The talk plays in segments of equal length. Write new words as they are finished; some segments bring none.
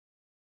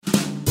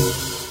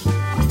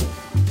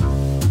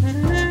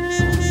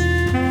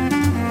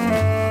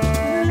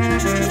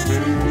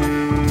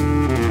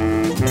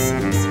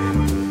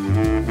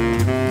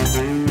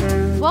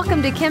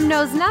welcome to Kim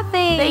Knows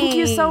Nothing. Thank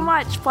you so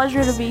much.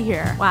 Pleasure to be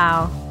here.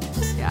 Wow.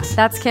 Yeah.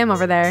 That's Kim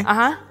over there.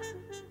 Uh-huh.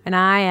 And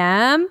I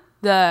am...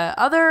 the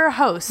other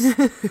host.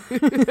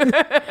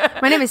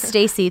 My name is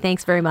Stacy.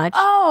 Thanks very much.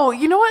 Oh,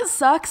 you know what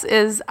sucks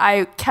is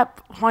I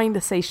kept wanting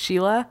to say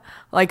Sheila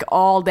like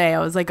all day. I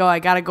was like, oh, I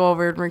got to go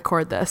over and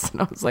record this.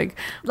 And I was like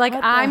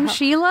I'm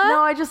Sheila?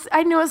 No,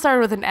 I knew it started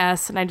with an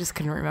S and I just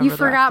couldn't remember. You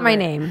forgot my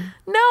name.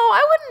 No,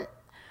 I wouldn't.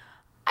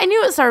 I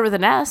knew it started with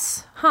an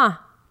S. Huh.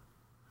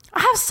 I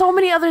have so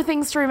many other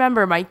things to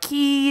remember. My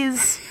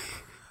keys.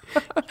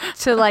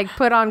 To like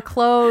put on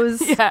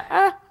clothes.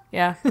 Yeah.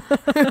 Yeah.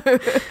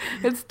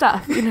 It's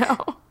tough, you know.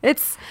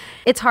 It's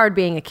hard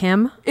being a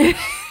Kim. It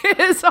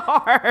is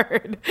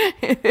hard.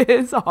 It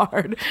is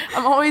hard.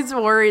 I'm always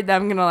worried that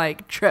I'm going to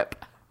like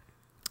trip.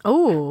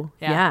 Oh,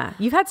 yeah.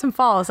 You've had some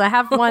falls. I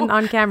have one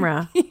on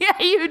camera.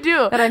 Yeah, you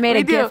do. That I made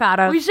a GIF out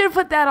of. We should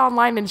put that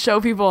online and show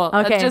people.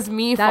 Okay. That's just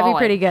me That'd falling. Be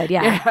pretty good,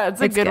 yeah. Yeah,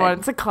 it's a good one.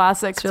 It's a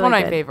classic. It's really one of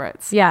good. my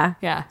favorites. Yeah.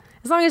 Yeah.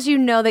 As long as you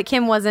know that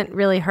Kim wasn't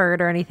really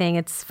hurt or anything,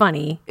 it's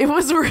funny. It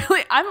was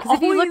really,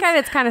 If you look at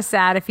it, it's kind of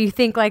sad. If you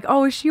think like,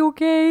 oh, is she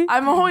okay?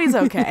 I'm always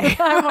okay.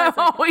 I'm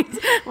always.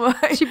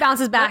 She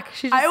bounces back.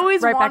 I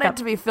always right want back it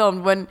to be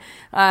filmed. When,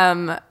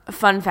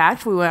 fun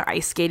fact, we went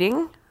ice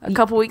skating a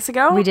couple weeks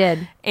ago. We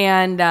did.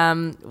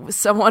 And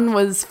someone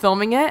was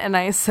filming it, and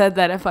I said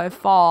that if I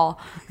fall,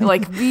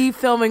 like, be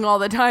filming all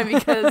the time,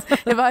 because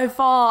if I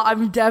fall,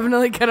 I'm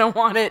definitely going to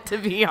want it to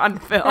be on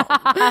film.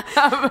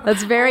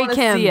 That's very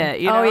Kim. See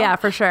it, you know? Oh, yeah,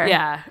 for sure.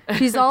 Yeah.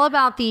 She's all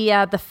about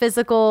the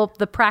physical,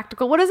 the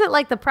practical. What is it,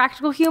 like the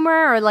practical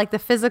humor or like the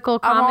physical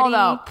comedy? I'm all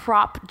about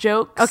prop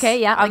jokes. Okay,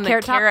 yeah, I'm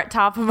like the carrot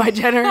top of my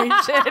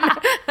generation.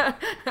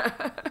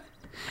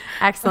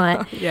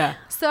 Excellent. Yeah.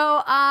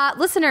 So,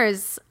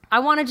 listeners, I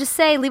want to just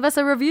say, leave us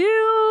a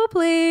review,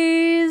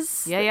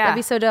 please. Yeah. That'd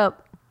be so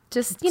dope.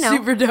 Just,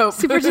 super dope.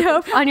 Super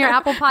dope on your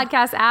Apple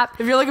Podcast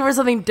app. If you're looking for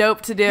something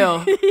dope to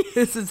do,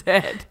 this is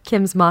it.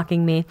 Kim's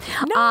mocking me.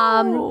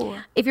 No.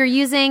 If you're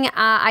using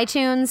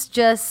iTunes,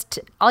 just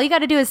all you got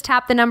to do is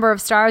tap the number of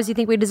stars you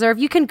think we deserve.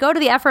 You can go to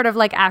the effort of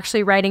like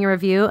actually writing a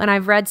review. And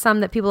I've read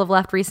some that people have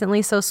left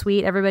recently. So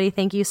sweet. Everybody,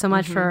 thank you so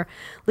much for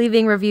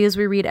leaving reviews.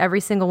 We read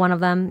every single one of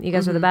them. You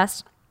guys are the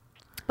best.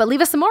 But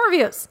leave us some more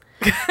reviews.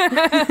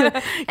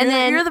 And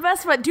then you're the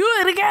best, but do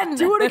it again.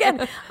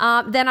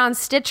 Then on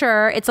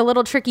Stitcher, it's a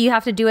little tricky. You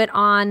have to do it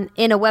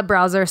in a web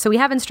browser. So we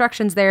have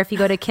instructions there if you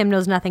go to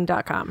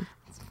kimknowsnothing.com.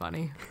 It's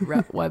funny.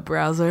 Web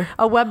browser.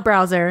 A web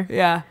browser.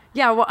 Yeah.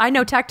 Yeah, well, I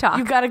know Tech Talk.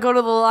 You got to go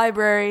to the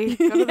library,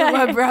 go to the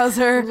web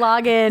browser.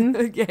 Log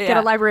in, get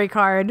a library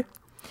card.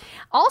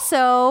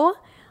 Also,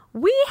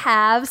 we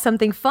have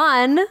something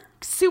fun.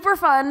 Super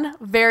fun.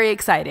 Very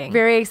exciting.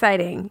 Very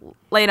exciting.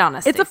 Lay it on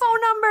us. It's Stacey. a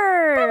phone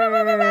number. Bow, bow,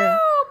 bow, bow, bow.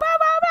 Bow,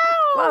 bow, bow.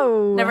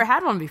 Whoa. Never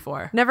had one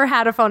before. Never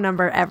had a phone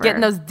number ever.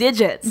 Getting those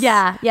digits.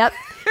 Yeah, yep.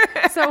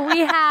 So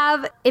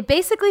it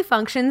basically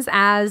functions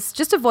as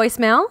just a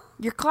voicemail.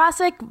 Your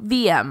classic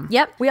VM.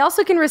 Yep. We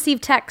also can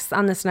receive texts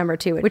on this number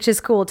too, which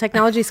is cool.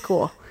 Technology's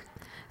cool.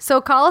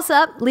 So call us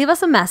up, leave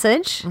us a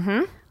message.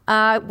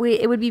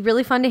 It would be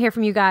really fun to hear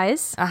from you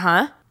guys.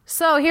 Uh-huh.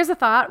 So here's a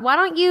thought. Why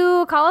don't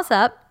you call us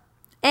up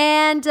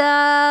and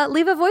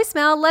leave a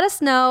voicemail? Let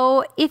us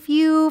know if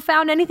you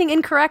found anything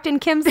incorrect in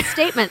Kim's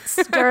statements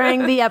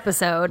during the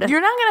episode.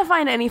 You're not going to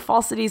find any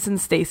falsities in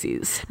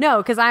Stacy's. No,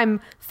 because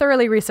I'm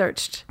thoroughly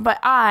researched. But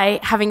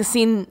I, having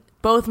seen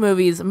both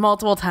movies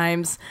multiple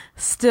times,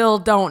 still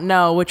don't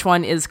know which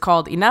one is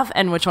called Enough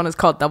and which one is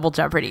called Double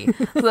Jeopardy.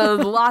 So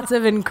lots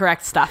of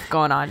incorrect stuff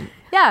going on.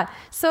 Yeah,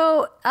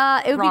 so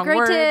it would be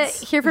great to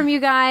hear from you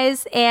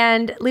guys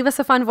and leave us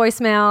a fun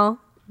voicemail.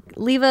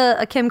 Leave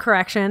a Kim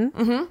correction.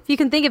 If you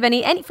can think of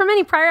any from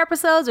any prior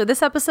episodes or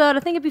this episode, I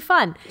think it'd be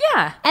fun.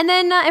 Yeah. And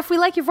then if we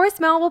like your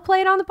voicemail, we'll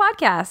play it on the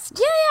podcast.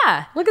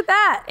 Yeah. Look at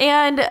that.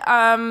 And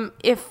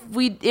if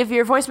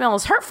your voicemail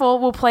is hurtful,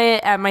 we'll play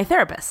it at my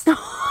therapist.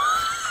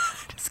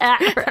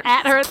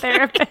 At her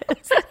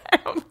therapist. I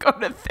don't go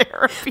to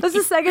therapy. That's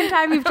the second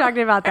time you've talked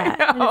about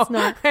that.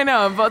 I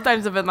know. Both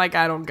times I've been like,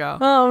 I don't go.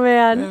 Oh,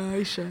 man. Yeah,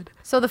 I should.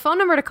 So the phone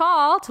number to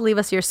call to leave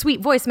us your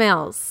sweet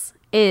voicemails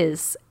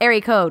is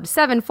area code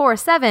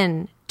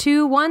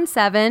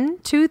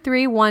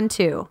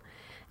 747-217-2312.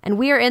 And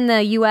we are in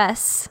the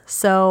U.S.,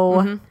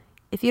 so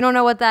if you don't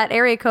know what that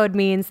area code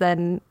means,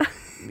 then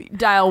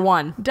dial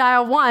 1.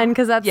 Dial 1,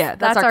 because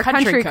that's our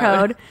country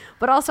code.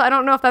 But also, I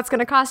don't know if that's going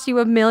to cost you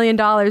 $1 million.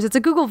 It's a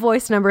Google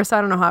Voice number, so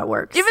I don't know how it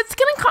works. If it's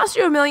going to cost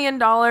you $1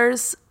 million,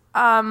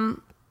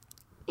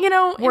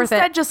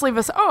 instead just leave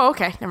us. Oh,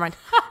 okay. Never mind.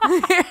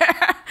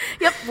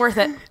 Yep, worth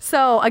it.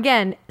 So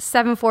again,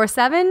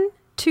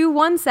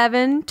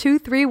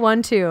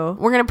 747-217-2312.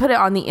 We're going to put it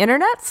on the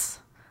internets,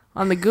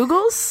 on the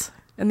Googles,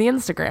 and the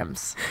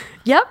Instagrams.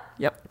 Yep.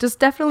 Just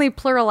definitely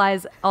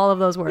pluralize all of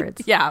those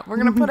words. Yeah, we're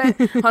going to put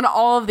it on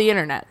all of the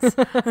internets.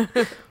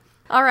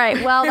 All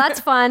right. Well, that's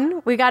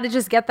fun. We got to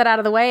just get that out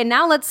of the way. And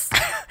now let's...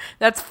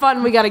 That's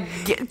fun. We got to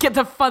get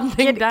the fun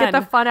thing done. Get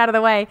the fun out of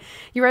the way.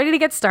 You ready to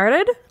get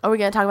started? Are we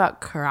going to talk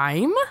about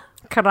crime?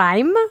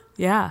 Crime?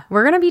 Yeah.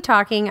 We're going to be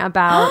talking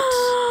about...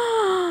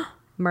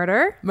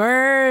 Murder?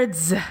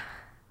 Merds.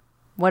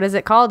 What is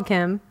it called,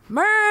 Kim?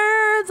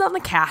 Merds on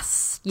the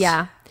cast.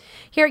 Yeah.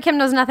 Here at Kim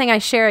Knows Nothing, I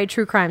share a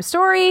true crime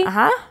story.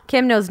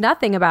 Kim knows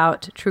nothing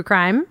about true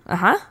crime.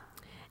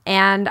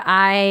 And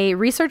I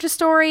research a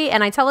story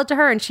and I tell it to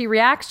her and she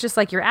reacts just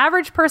like your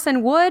average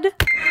person would.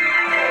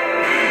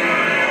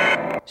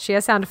 She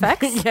has sound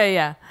effects.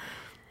 Yeah.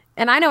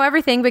 And I know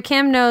everything, but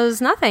Kim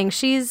knows nothing.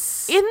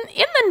 She's... In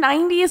the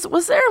 90s,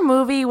 was there a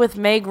movie with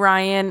Meg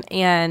Ryan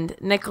and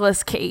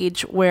Nicolas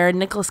Cage where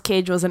Nicolas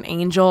Cage was an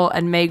angel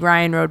and Meg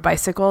Ryan rode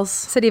bicycles?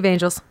 City of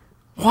Angels.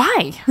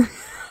 Why?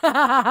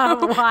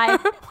 Why?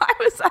 Why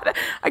was that?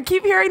 I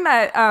keep hearing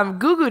that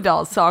Goo Goo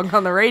Dolls song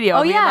on the radio.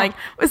 Oh, yeah. Like,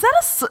 was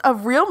that a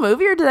real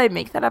movie or did I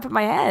make that up in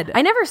my head?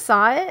 I never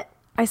saw it.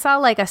 I saw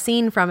like a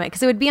scene from it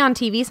because it would be on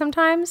TV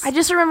sometimes. I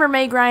just remember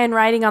Meg Ryan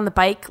riding on the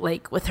bike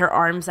like with her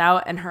arms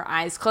out and her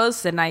eyes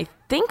closed, and I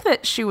think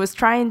that she was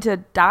trying to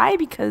die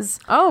because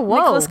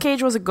Nicolas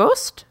Cage was a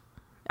ghost.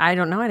 I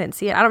don't know. I didn't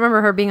see it. I don't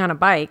remember her being on a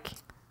bike.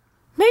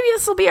 Maybe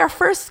this will be our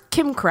first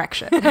Kim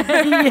correction.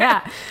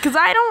 Yeah. Because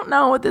I don't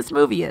know what this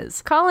movie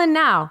is. Call in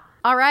now.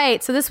 All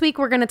right. So this week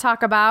we're going to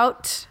talk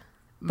about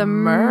the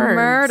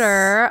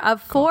murder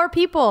of 4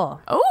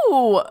 people.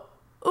 Ooh.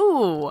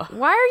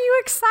 Why are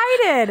you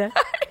excited?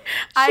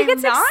 She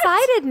gets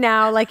excited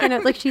now, like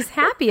she's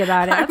happy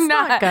about it. That's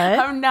not good.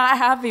 I'm not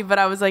happy, but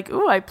I was like,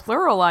 ooh, I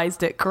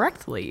pluralized it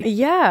correctly.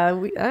 Yeah.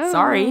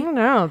 Sorry. I don't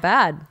know.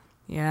 Bad.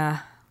 Yeah.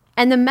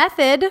 And the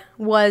method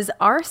was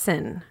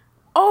arson.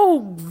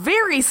 Oh,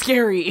 very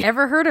scary.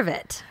 Ever heard of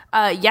it?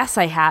 Yes,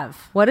 I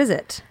have. What is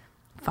it?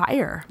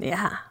 Fire.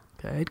 Yeah.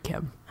 Good,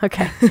 Kim.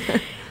 Okay.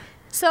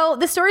 So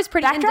the story's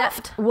pretty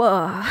Backdraft?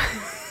 Whoa.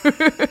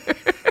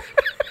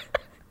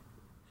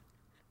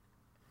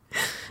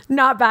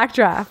 Not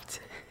backdraft.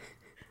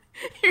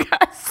 You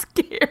got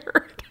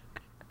scared.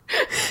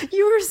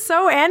 You were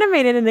so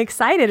animated and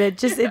excited.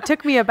 It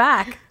took me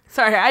aback.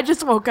 Sorry, I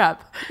just woke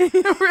up. I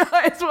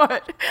realized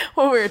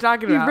what we were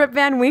talking about. Rip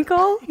Van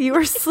Winkle? You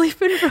were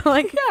sleeping for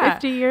like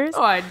 50 years?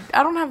 Oh, I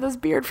don't have this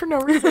beard for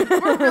no reason.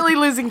 We're really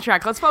losing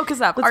track. Let's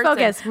focus up. Let's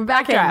focus. We're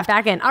back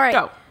in. All right.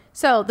 Go.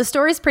 So the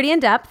story's pretty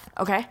in-depth.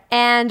 Okay.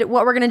 And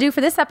what we're going to do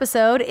for this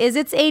episode is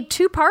it's a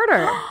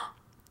 2-parter.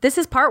 This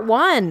is part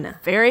 1.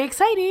 Very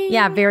exciting.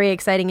 Yeah, very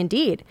exciting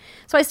indeed.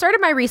 So I started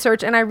my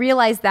research and I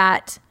realized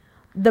that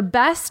the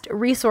best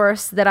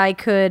resource that I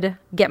could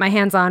get my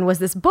hands on was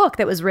this book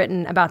that was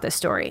written about this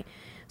story.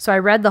 So I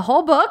read the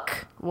whole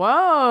book.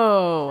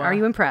 Whoa. Are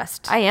you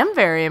impressed? I am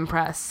very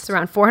impressed. It's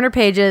around 400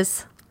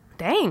 pages.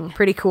 Dang.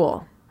 Pretty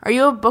cool. Are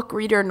you a book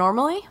reader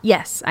normally?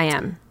 Yes, I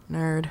am.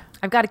 Nerd.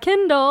 I've got a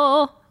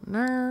Kindle.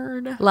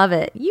 Nerd. Love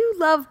it. You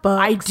love books.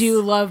 I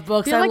do love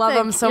books. I love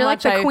them so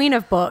much. You're like the queen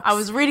of books. I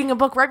was reading a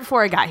book right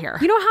before I got here.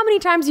 You know how many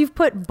times you've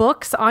put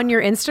books on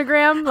your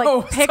Instagram?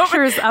 Like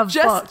pictures of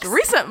just books.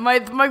 Recent. My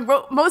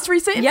most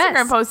recent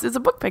Instagram post is a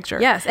book picture.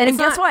 Yes. And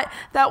guess what?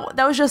 That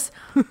was just,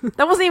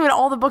 that wasn't even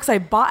all the books I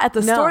bought at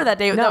the store that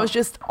day. No. That was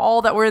just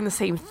all that were in the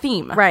same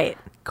theme. Right.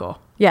 Cool.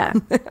 Yeah.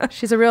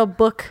 She's a real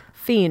book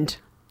fiend.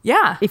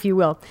 Yeah. If you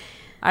will.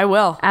 I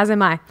will. As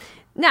am I.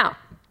 Now.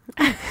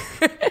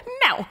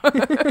 No.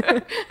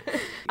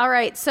 All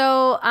right.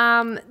 So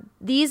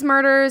these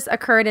murders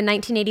occurred in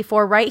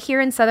 1984 right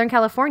here in Southern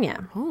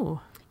California. Ooh.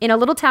 In a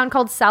little town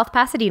called South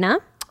Pasadena.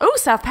 Oh,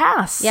 South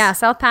Pass. Yeah,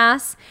 South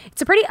Pass.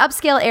 It's a pretty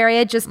upscale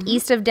area just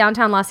east of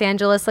downtown Los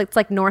Angeles. It's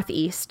like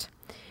northeast.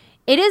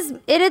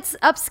 It's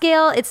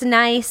upscale. It's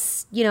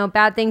nice. You know,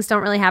 bad things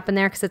don't really happen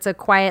there because it's a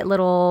quiet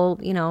little,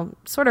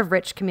 sort of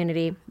rich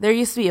community. There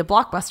used to be a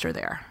Blockbuster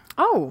there.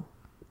 Oh.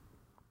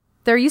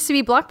 There used to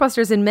be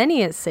Blockbusters in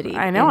many a city.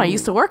 I know. I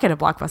used to work at a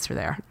Blockbuster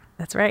there.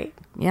 That's right.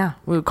 Yeah.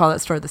 We would call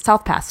that store the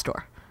South Pass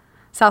store.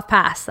 South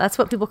Pass. That's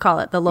what people call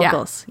it. The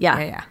locals.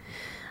 Yeah.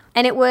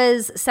 And it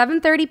was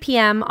 7:30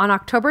 p.m. on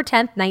October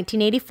 10th,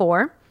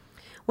 1984,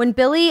 when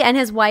Billy and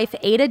his wife,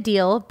 Ada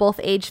Deal, both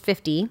age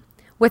 50,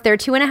 with their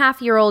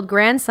 2.5-year-old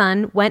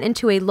grandson, went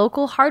into a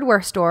local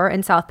hardware store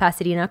in South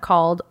Pasadena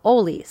called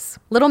Ole's.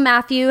 Little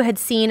Matthew had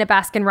seen a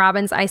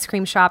Baskin-Robbins ice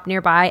cream shop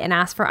nearby and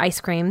asked for ice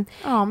cream.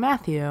 Oh,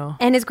 Matthew.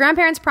 And his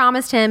grandparents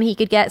promised him he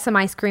could get some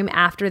ice cream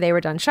after they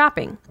were done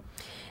shopping.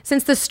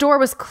 Since the store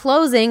was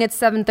closing at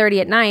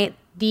 7:30 at night,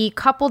 the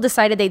couple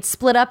decided they'd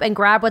split up and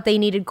grab what they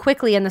needed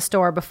quickly in the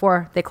store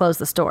before they closed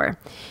the store.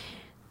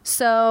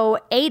 So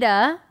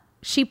Ada,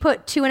 she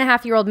put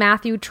 2.5-year-old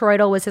Matthew,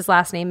 Troidel was his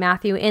last name,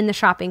 Matthew, in the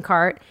shopping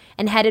cart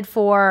and headed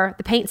for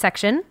the paint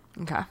section.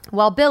 Okay.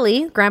 While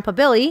Billy, Grandpa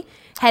Billy,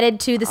 headed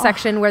to the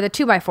section where the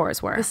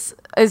 2x4s were. This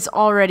is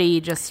already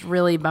just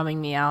really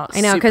bumming me out. I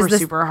know, because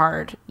super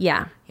hard.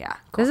 Yeah. Yeah.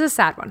 Cool. This is a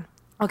sad one.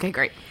 Okay,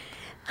 great.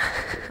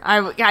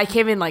 I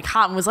came in like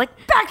hot and was like,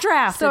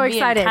 backdraft. So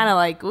excited. Kind of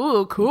like,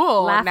 ooh,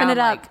 cool. Laughing it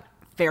up. Like,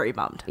 very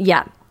bummed.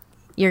 Yeah.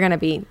 You're going to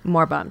be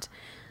more bummed.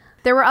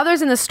 There were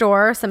others in the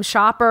store, some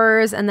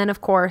shoppers, and then, of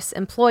course,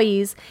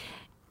 employees.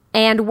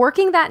 And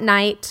working that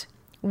night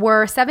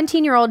were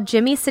 17-year-old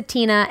Jimmy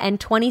Satina and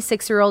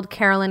 26-year-old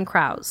Carolyn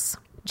Krause.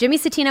 Jimmy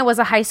Satina was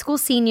a high school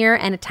senior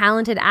and a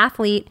talented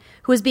athlete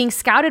who was being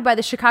scouted by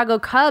the Chicago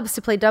Cubs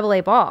to play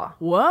Double-A ball.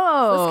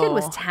 Whoa. This kid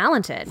was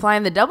talented.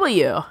 Flying the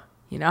W.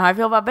 You know how I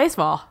feel about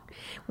baseball.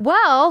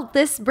 Well,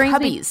 this brings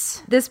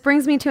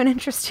Cubbies. me to an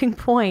interesting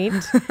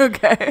point.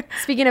 Okay.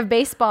 Speaking of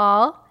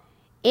baseball,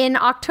 in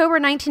October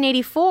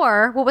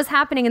 1984, what was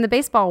happening in the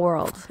baseball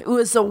world? It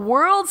was the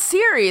World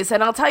Series,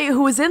 and I'll tell you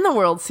who was in the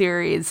World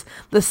Series.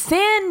 The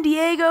San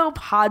Diego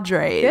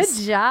Padres.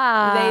 Good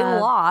job. They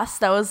lost.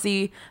 That was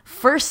the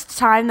first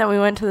time that we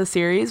went to the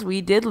series.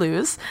 We did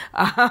lose.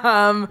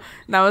 That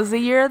was the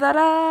year that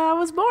I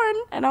was born,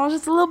 and I was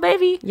just a little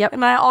baby. Yep.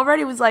 And I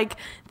already was like,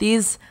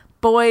 these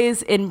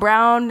boys in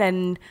brown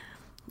and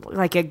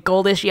like a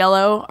goldish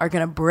yellow are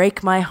gonna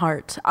break my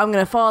heart. I'm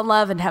gonna fall in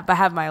love and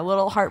have my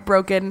little heart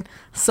broken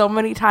so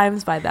many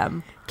times by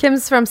them.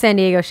 Kim's from San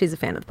Diego. She's a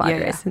fan of the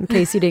Padres, Yeah. in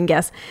case you didn't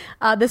guess.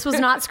 This was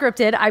not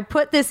scripted. I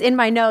put this in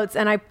my notes,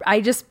 and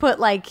I just put,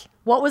 like,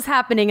 what was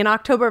happening in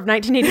October of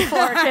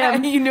 1984,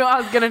 Kim. You knew I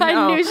was gonna know.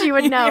 I knew she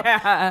would know.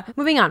 Yeah.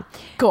 Moving on.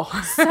 Cool.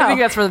 I think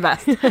that's for the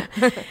best.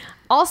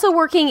 Also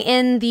working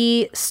in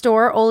the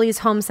store, Ole's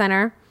Home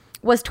Center,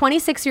 was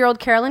 26-year-old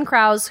Carolyn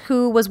Krause,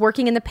 who was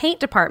working in the paint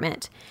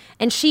department.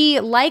 And she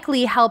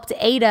likely helped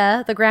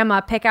Ada, the grandma,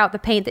 pick out the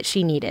paint that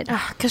she needed.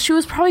 Because she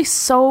was probably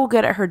so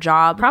good at her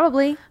job.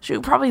 Probably. She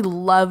probably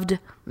loved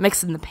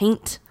mixing the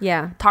paint.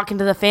 Yeah. Talking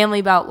to the family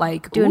about,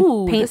 like, doing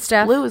ooh, paint this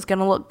stuff. blue is going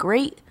to look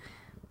great.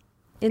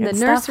 In the and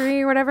stuff.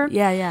 nursery or whatever.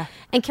 Yeah.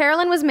 And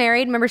Carolyn was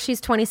married. Remember,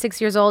 she's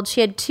 26 years old. She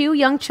had 2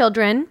 young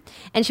children,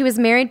 and she was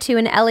married to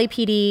an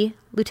LAPD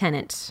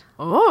lieutenant.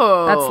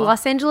 Oh. That's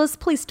Los Angeles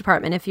Police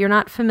Department, if you're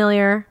not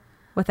familiar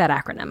with that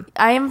acronym.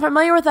 I am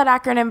familiar with that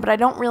acronym, but I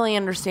don't really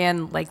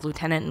understand, like,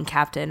 lieutenant and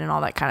captain and all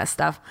that kind of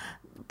stuff.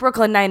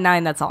 Brooklyn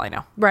Nine-Nine, that's all I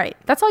know. Right.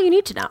 That's all you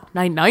need to know.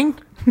 9-9?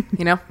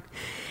 You know?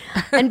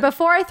 And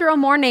before I throw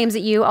more names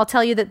at you, I'll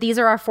tell you that these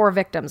are our 4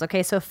 victims,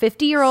 okay? So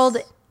 50-year-old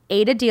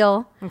Ada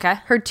Deal. Okay.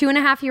 Her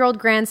 2.5-year-old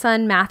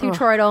grandson, Matthew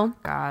Troidel.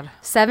 God.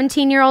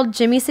 17-year-old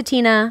Jimmy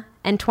Satina.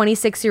 And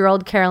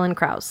 26-year-old Carolyn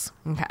Krause.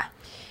 Okay.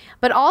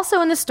 But also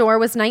in the store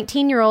was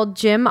 19-year-old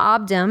Jim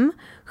Obdam,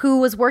 who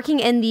was working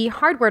in the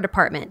hardware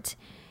department.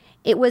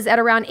 It was at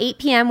around 8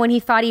 p.m. when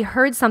he thought he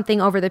heard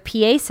something over the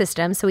PA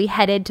system, so he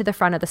headed to the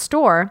front of the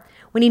store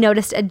when he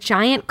noticed a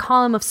giant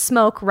column of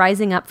smoke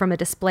rising up from a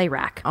display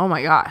rack. Oh,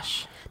 my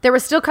gosh. There were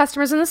still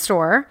customers in the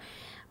store,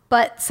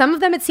 but some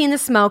of them had seen the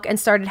smoke and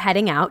started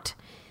heading out.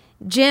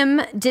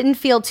 Jim didn't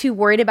feel too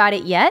worried about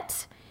it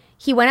yet.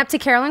 He went up to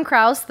Carolyn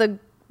Krause, the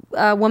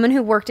woman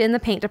who worked in the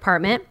paint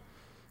department,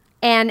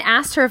 and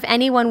asked her if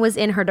anyone was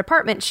in her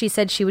department. She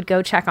said she would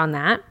go check on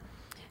that.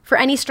 For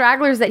any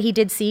stragglers that he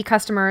did see,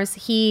 customers,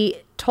 he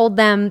told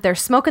them,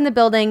 there's smoke in the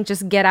building,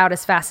 just get out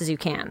as fast as you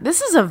can.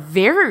 This is a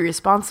very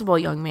responsible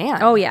young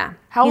man. Oh, yeah.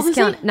 How old is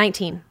he?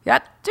 19. Yeah,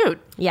 dude.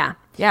 Yeah.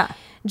 Yeah.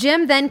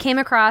 Jim then came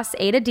across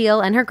Ada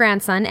Deal and her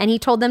grandson, and he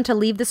told them to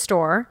leave the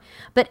store.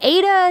 But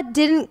Ada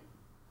didn't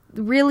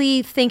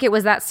really think it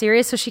was that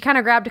serious, so she kind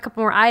of grabbed a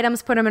couple more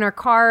items, put them in her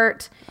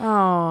cart.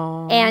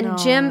 Oh, and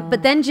no.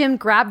 then Jim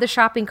grabbed the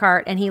shopping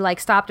cart, and he, like,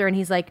 stopped her, and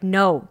he's like,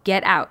 no,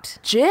 get out.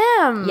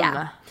 Jim.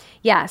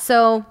 Yeah,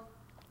 so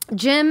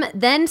Jim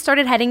then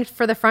started heading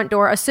for the front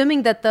door,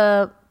 assuming that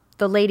the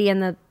lady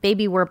and the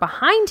baby were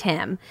behind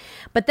him.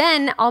 But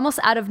then, almost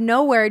out of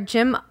nowhere,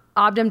 Jim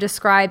Obdam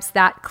describes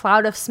that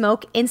cloud of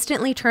smoke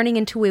instantly turning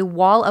into a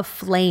wall of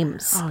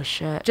flames. Oh,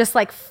 shit. Just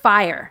like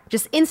fire,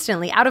 just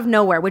instantly out of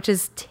nowhere, which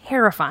is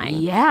terrifying.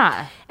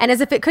 Yeah. And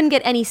as if it couldn't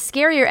get any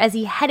scarier, as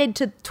he headed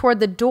toward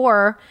the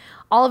door,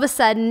 all of a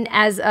sudden,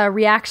 as a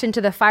reaction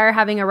to the fire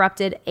having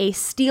erupted, a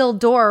steel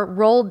door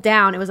rolled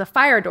down. It was a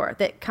fire door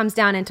that comes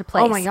down into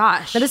place. Oh, my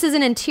gosh. Now, this is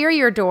an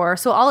interior door,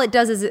 so all it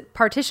does is it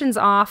partitions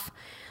off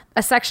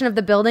a section of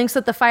the building so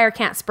that the fire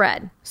can't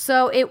spread.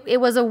 So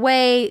it was a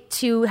way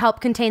to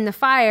help contain the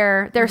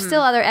fire. There are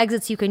still other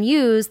exits you can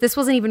use. This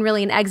wasn't even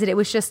really an exit. It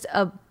was just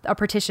a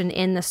partition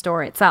in the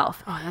store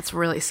itself. Oh, that's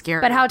really scary.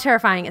 But how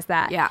terrifying is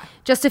that? Yeah.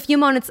 Just a few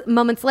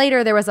moments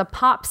later, there was a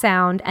pop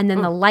sound, and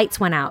then the lights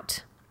went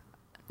out.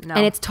 No.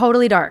 And it's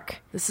totally dark.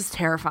 This is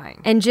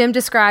terrifying. And Jim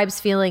describes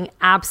feeling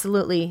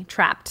absolutely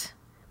trapped,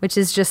 which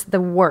is just the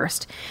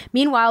worst.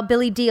 Meanwhile,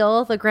 Billy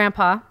Deal, the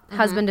grandpa,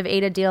 husband of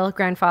Ada Deal,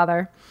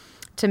 grandfather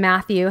to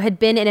Matthew, had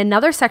been in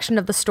another section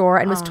of the store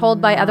and was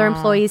told by other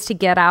employees to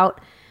get out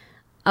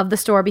of the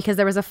store because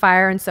there was a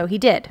fire, and so he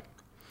did.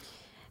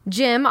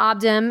 Jim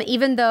Obdam,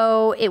 even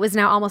though it was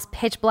now almost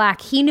pitch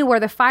black, he knew where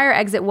the fire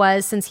exit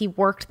was since he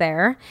worked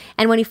there.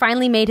 And when he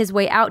finally made his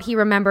way out, he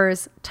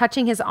remembers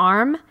touching his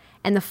arm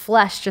and the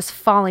flesh just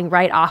falling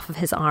right off of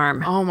his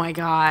arm. Oh, my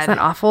God. Isn't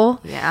that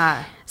awful?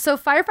 Yeah. So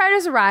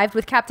firefighters arrived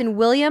with Captain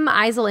William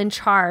Eisel in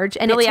charge.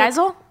 And Billy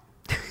Eisel?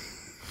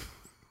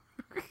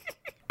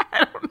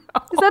 I don't know.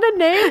 Is that a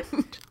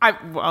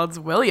name? Well, it's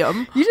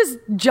William. You just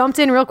jumped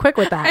in real quick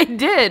with that. I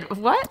did.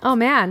 What? Oh,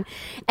 man.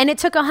 And it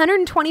took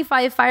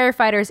 125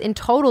 firefighters in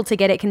total to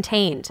get it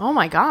contained. Oh,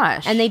 my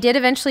gosh. And they did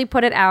eventually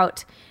put it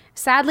out.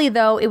 Sadly,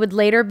 though, it would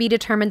later be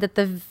determined that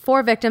the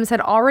 4 victims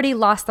had already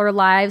lost their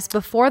lives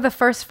before the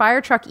first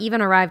fire truck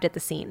even arrived at the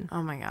scene.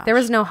 Oh my gosh. There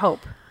was no hope.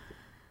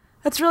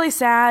 That's really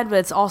sad, but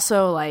it's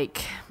also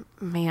like,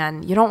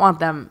 man, you don't want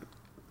them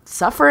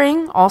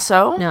suffering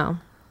also. No.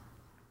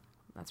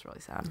 That's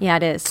really sad. Yeah,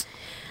 it is.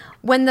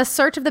 When the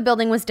search of the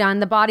building was done,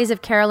 the bodies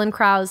of Carolyn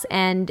Krause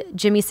and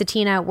Jimmy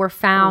Satina were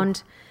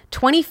found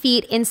 20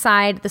 feet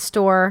inside the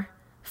store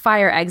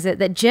fire exit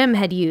that Jim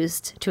had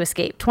used to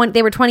escape.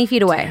 They were 20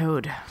 feet away.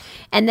 Dude.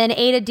 And then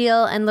Ada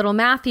Deal and little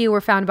Matthew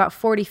were found about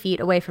 40 feet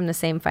away from the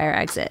same fire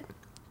exit.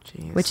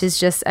 Jeez. Which is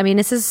just, I mean,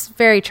 this is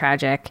very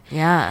tragic.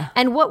 Yeah.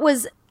 And what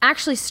was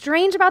actually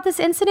strange about this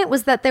incident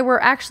was that there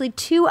were actually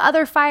 2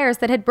 other fires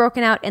that had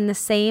broken out in the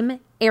same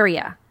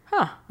area.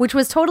 Huh. Which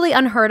was totally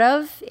unheard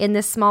of in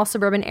this small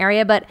suburban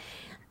area, but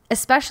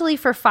especially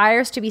for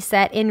fires to be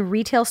set in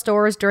retail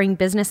stores during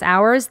business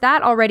hours,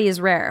 that already is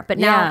rare. But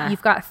now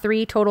you've got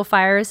 3 total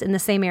fires in the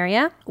same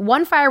area.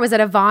 One fire was at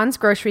a Vaughn's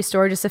grocery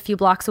store just a few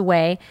blocks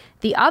away.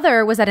 The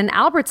other was at an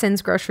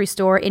Albertsons grocery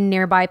store in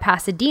nearby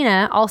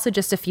Pasadena, also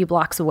just a few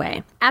blocks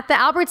away. At the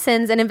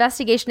Albertsons, an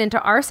investigation into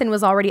arson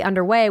was already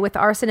underway with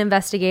arson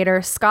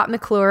investigator Scott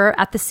McClure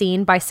at the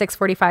scene by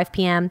 6:45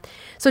 p.m.,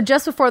 so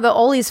just before the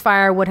Ole's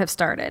fire would have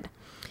started.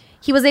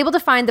 He was able to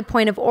find the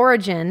point of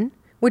origin,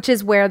 which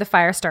is where the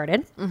fire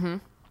started. Mm-hmm.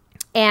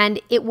 And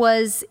it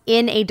was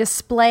in a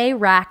display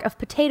rack of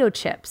potato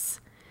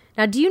chips.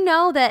 Now, do you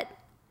know that,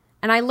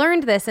 and I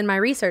learned this in my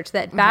research,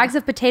 that bags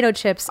of potato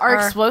chips Are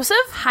explosive?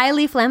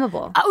 highly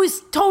flammable.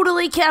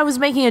 I was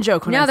making a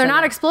joke when I No, they're said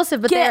not that.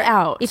 explosive, but Get they're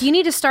out. If you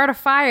need to start a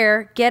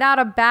fire, get out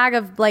a bag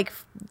of, like,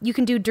 you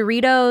can do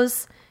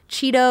Doritos,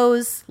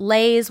 Cheetos,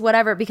 Lay's,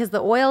 whatever, because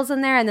the oil's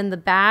in there and then the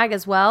bag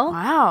as well.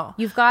 Wow.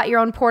 You've got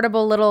your own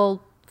portable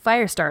little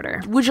fire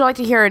starter. Would you like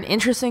to hear an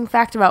interesting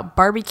fact about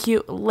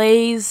barbecue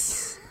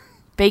Lay's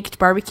baked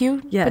barbecue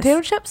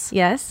potato chips?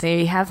 Yes.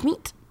 They have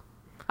meat.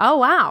 Oh,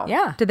 wow.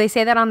 Yeah. Did they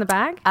say that on the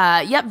bag?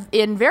 Yep,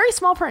 in very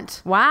small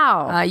print.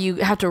 Wow. You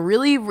have to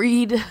really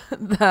read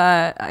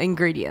the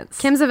ingredients.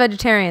 Kim's a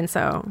vegetarian,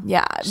 so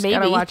Yeah, just maybe.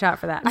 gotta watch out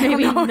for that. I don't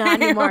Maybe know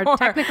not anymore.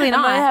 Technically I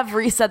not. might have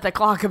reset the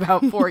clock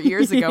about 4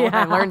 years ago when I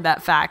Yeah. learned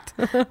that fact.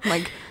 I'm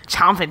like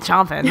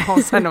chomping. All of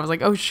a sudden I was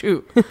like, oh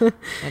shoot.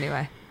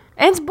 Anyway.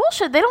 And it's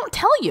bullshit. They don't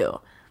tell you.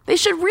 They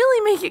should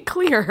really make it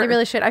clear. They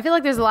really should. I feel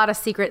like there's a lot of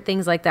secret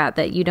things like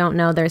that you don't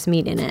know there's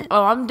meat in it.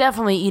 Oh, I'm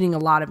definitely eating a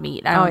lot of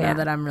meat. I don't know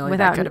that I'm really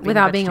without that good at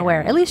without being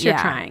aware. At least you're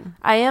vegetarian. trying.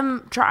 I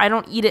am. I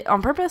don't eat it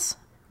on purpose.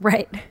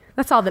 Right.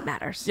 That's all that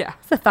matters. Yeah.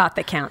 It's the thought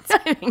that counts.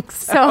 I think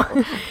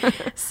so.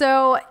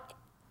 So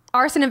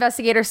arson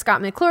investigator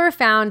Scott McClure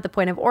found the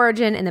point of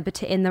origin in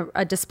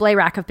a display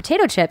rack of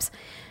potato chips.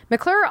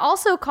 McClure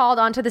also called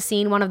onto the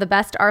scene one of the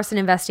best arson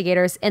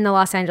investigators in the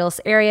Los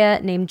Angeles area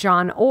named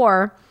John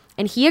Orr,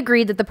 and he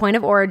agreed that the point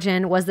of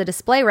origin was the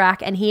display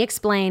rack, and he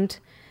explained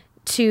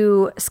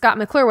to Scott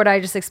McClure what I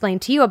just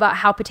explained to you about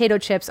how potato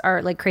chips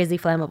are like crazy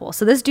flammable.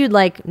 So this dude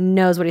like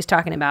knows what he's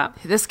talking about.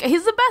 This guy,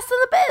 he's the best in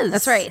the biz.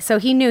 That's right. So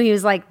he knew, he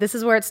was like, this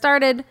is where it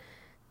started.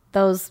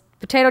 Those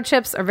potato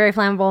chips are very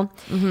flammable.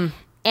 Mm-hmm.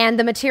 And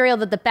the material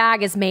that the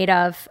bag is made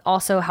of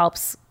also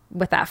helps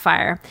with that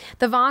fire.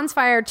 The Vaughn's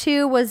fire,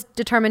 too, was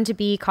determined to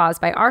be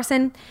caused by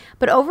arson.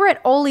 But over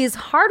at Ole's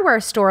hardware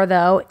store,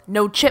 though,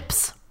 No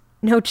chips.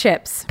 no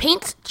chips.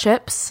 Paint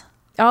chips.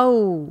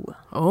 Oh,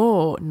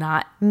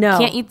 Not. No.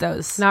 Can't eat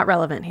those. not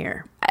relevant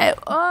here. You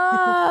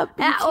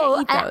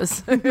can't eat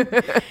those.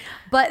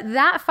 But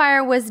that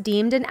fire was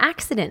deemed an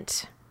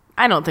accident.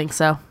 I don't think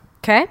so.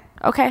 Okay?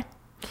 Okay.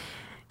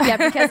 Yeah,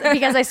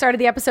 because I started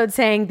the episode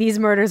saying these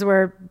murders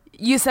were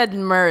You said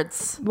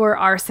merds.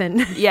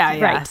 arson. Yeah.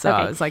 Right, So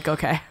okay. I was like,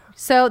 okay.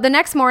 So the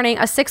next morning,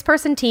 a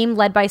 6-person team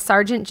led by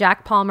Sergeant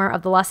Jack Palmer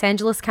of the Los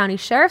Angeles County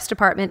Sheriff's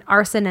Department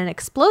Arson and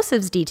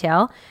Explosives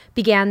Detail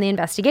began the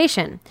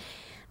investigation.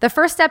 The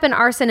first step in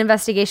arson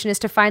investigation is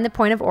to find the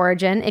point of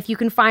origin. If you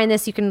can find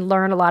this, you can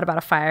learn a lot about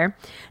a fire.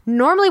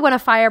 Normally when a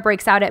fire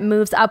breaks out, it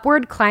moves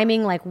upward,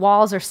 climbing like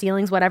walls or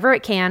ceilings, whatever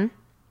it can.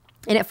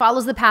 And it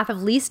follows the path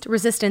of least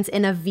resistance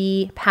in a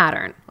V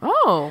pattern.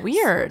 Oh,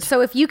 weird.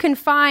 So if you can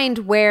find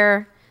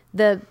where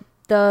the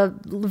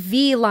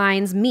V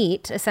lines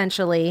meet,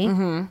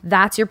 essentially,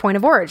 that's your point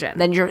of origin.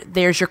 Then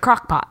there's your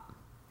crock pot.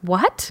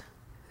 What?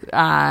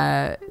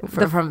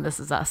 From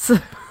This Is Us.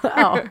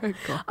 Oh,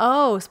 Cool.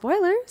 oh,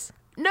 spoilers.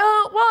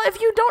 No, well, if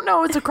you don't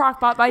know it's a crock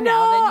pot by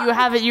now, then you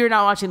haven't. You're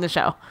not watching the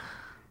show.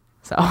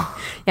 So,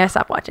 Yeah,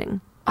 stop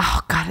watching. oh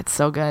god, it's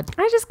so good.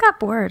 I just got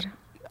bored.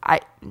 I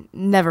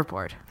never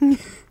bored. I'm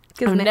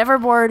Ma- never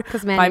bored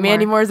 'cause by Mandy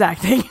Mandy Moore. Moore's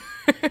acting.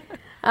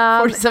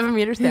 47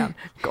 meters down.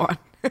 Go on.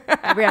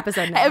 Every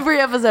episode now. Every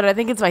episode. I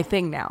think it's my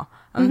thing now.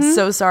 I'm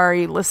so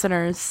sorry,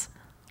 listeners.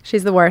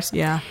 She's the worst.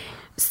 Yeah.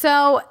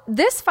 So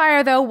this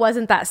fire, though,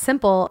 wasn't that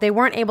simple. They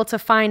weren't able to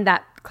find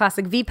that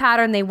classic V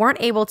pattern. They weren't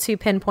able to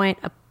pinpoint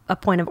a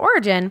point of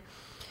origin.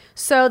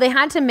 So they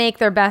had to make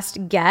their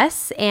best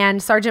guess.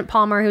 And Sergeant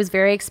Palmer, who's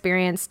very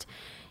experienced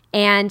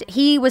And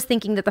he was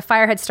thinking that the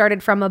fire had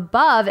started from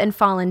above and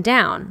fallen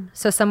down,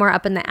 so somewhere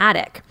up in the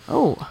attic.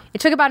 Oh. It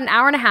took about an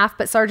hour and a half,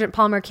 but Sergeant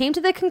Palmer came to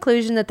the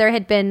conclusion that there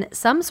had been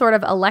some sort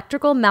of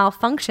electrical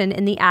malfunction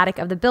in the attic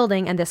of the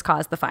building, and this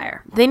caused the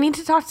fire. They need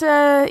to talk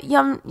to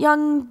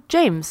young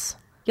James.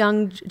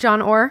 Young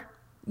John Orr?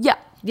 Yeah.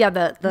 Yeah,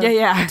 the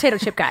potato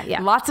chip guy. Yeah.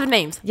 Lots of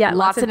names. Yeah,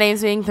 Lots of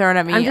names being thrown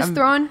at me. I'm just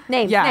throwing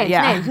names.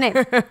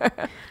 Names.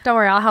 Don't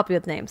worry, I'll help you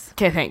with names.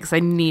 Okay, thanks.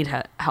 I need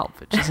help,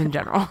 just in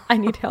general. I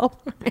need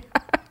help.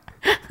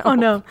 Oh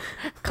no.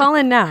 Call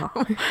in now.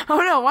 Oh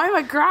no, why am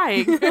I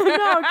crying?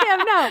 No, Kim,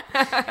 no.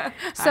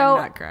 So,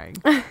 I'm not crying.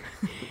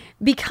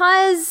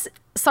 Because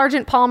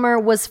Sergeant Palmer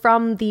was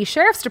from the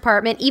sheriff's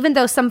department, even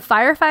though some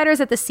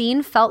firefighters at the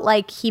scene felt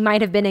like he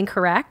might have been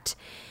incorrect,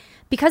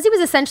 because he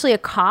was essentially a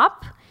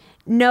cop,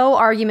 no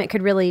argument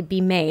could really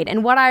be made.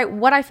 And what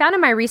I found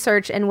in my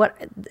research, and what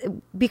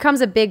becomes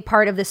a big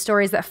part of this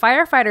story, is that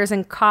firefighters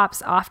and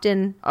cops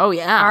often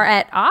are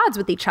at odds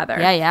with each other.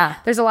 Yeah.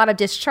 There's a lot of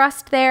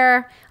distrust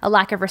there, a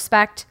lack of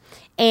respect.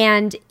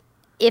 And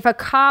if a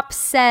cop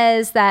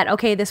says that,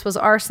 okay, this was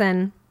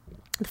arson,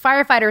 the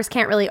firefighters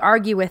can't really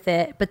argue with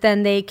it, but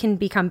then they can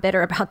become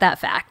bitter about that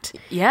fact.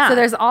 Yeah. So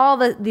there's all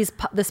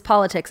this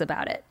politics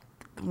about it.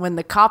 When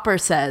the copper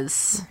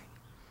says,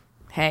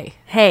 hey,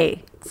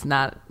 it's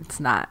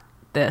not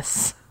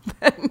this.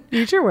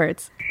 Use your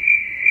words.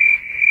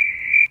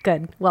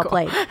 Good. Well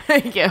played.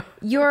 Thank you.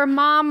 Your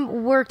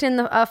mom worked in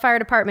the fire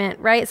department,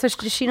 right? So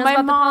she knows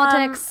about the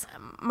politics?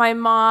 My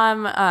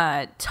mom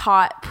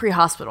taught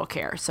pre-hospital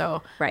care.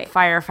 So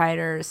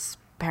firefighters,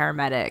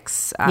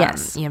 paramedics,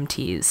 yes.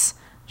 EMTs.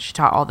 She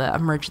taught all the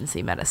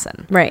emergency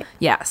medicine. Right.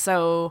 Yeah.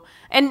 So,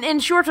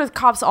 and she worked with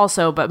cops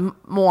also, but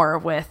more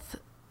with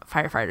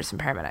firefighters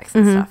and paramedics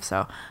and stuff.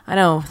 So I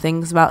know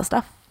things about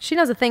stuff. She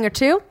knows a thing or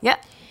two. Yeah.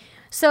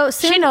 So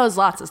she knows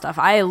lots of stuff.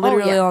 I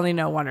literally only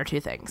know one or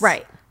two things.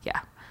 Right. Yeah.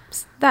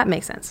 That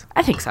makes sense.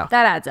 I think so.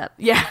 That adds up.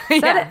 Yeah.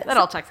 That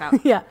all checks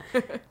out. Yeah.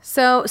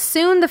 So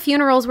soon the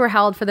funerals were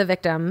held for the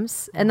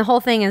victims, and the whole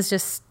thing is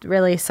just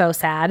really so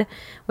sad,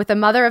 with a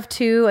mother of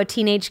two, a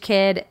teenage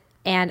kid,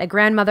 and a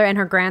grandmother and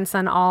her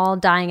grandson all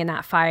dying in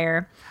that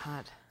fire.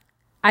 God.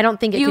 I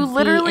don't think it could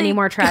be any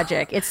more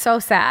tragic. It's so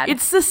sad.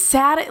 It's the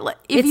sad.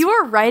 If you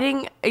were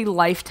writing a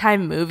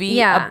Lifetime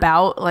movie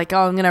about, like,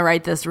 oh, I'm going to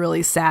write this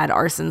really sad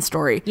arson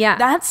story. Yeah.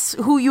 That's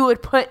who you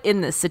would put in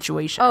this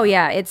situation. Oh,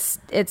 yeah. It's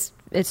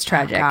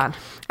tragic. Oh, God.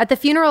 At the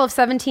funeral of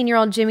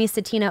 17-year-old Jimmy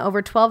Stetina, over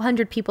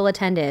 1,200 people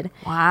attended.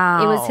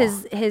 Wow. It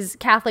was his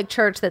Catholic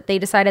church that they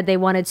decided they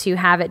wanted to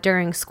have it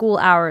during school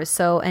hours.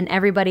 And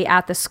everybody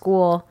at the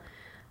school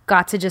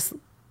got to just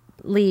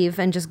leave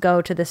and just go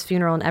to this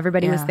funeral, and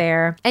everybody was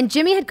there. And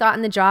Jimmy had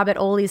gotten the job at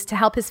Ole's to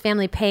help his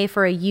family pay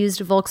for a used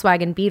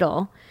Volkswagen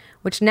Beetle,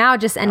 which now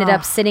just ended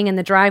up sitting in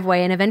the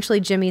driveway, and eventually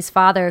Jimmy's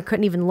father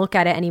couldn't even look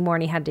at it anymore,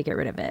 and he had to get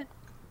rid of it.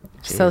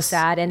 Jeez. So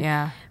sad.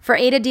 And for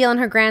Ada Deal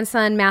and her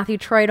grandson Matthew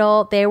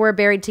Troidel, they were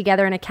buried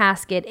together in a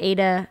casket,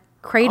 Ada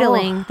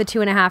cradling the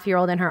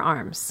 2.5-year-old in her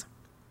arms.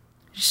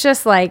 It's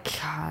just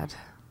like, God,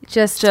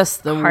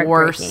 just the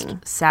worst,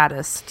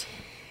 saddest.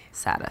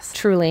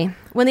 Truly.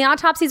 When the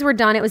autopsies were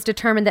done, it was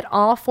determined that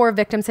all 4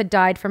 victims had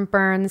died from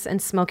burns and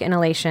smoke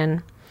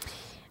inhalation.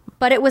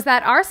 But it was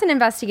that arson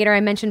investigator I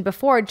mentioned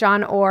before,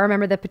 John Orr,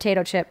 remember the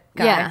potato chip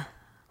guy? Yeah.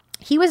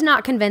 He was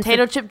not convinced.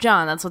 Potato Chip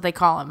John, that's what they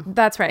call him.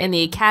 That's right. In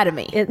the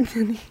academy.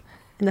 In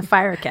the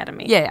fire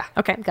academy. Yeah.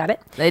 Okay, got it.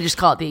 They just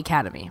call it the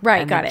academy.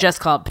 Right, got it. Just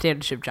call it Potato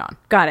Chip John.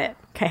 Got it.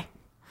 Okay.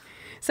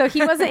 So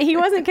he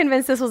wasn't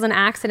convinced this was an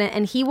accident,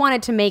 and he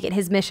wanted to make it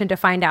his mission to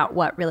find out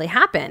what really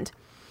happened.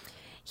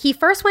 He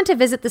first went to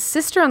visit the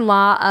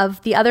sister-in-law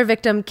of the other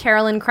victim,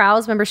 Carolyn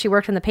Krause. Remember, she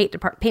worked in the paint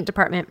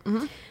department.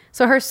 Mm-hmm.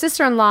 So her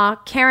sister-in-law,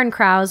 Karen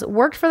Krause,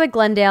 worked for the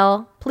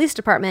Glendale Police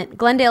Department.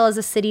 Glendale is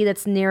a city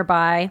that's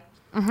nearby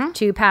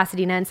to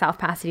Pasadena and South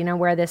Pasadena,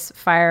 where this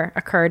fire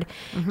occurred.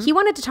 Mm-hmm. He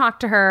wanted to talk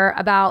to her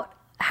about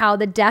how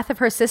the death of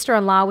her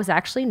sister-in-law was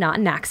actually not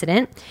an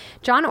accident.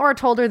 John Orr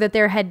told her that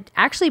there had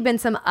actually been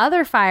some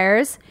other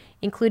fires,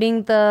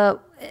 including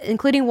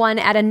one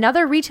at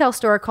another retail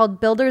store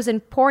called Builders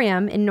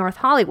Emporium in North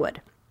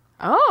Hollywood.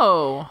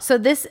 Oh. So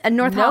this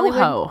North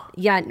Hollywood.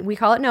 Yeah, we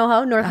call it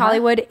NoHo. North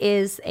Hollywood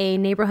is a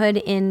neighborhood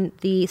in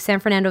the San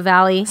Fernando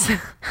Valley.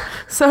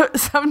 So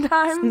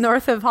sometimes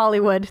north of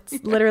Hollywood.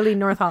 It's literally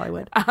North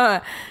Hollywood.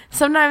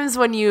 Sometimes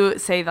when you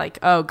say, like,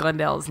 oh,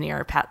 Glendale is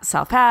near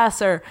South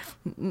Pass, or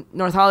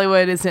North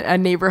Hollywood is a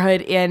neighborhood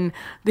in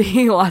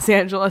the Los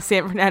Angeles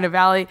San Fernando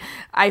Valley,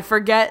 I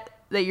forget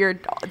that you're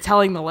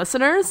telling the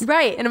listeners.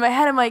 Right. And in my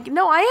head, I'm like,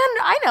 no,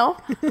 I know.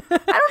 I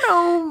don't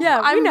know.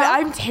 Yeah,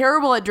 I'm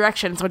terrible at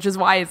directions, which is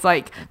why it's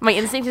like, my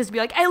instinct is to be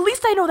like, at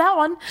least I know that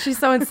one. She's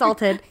so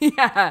insulted.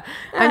 Yeah.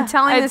 I'm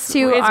telling this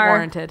to our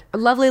warranted.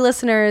 Lovely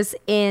listeners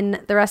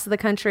in the rest of the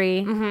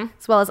country,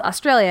 as well as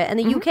Australia and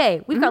the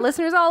UK. We've got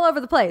listeners all over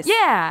the place.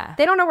 Yeah.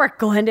 They don't know where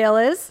Glendale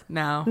is.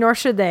 No. Nor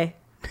should they.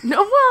 No,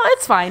 well,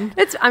 it's fine.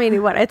 It's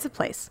a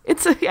place.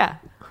 Yeah.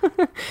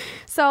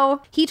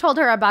 So he told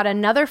her about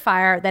another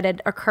fire that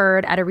had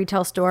occurred at a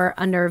retail store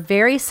under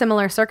very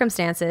similar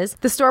circumstances.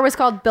 The store was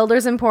called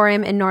Builder's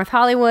Emporium in North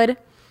Hollywood,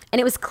 and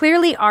it was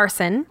clearly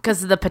arson.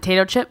 Because of the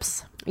potato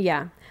chips?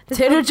 Yeah.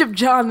 Potato chip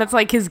John, that's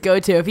like his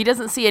go-to. If he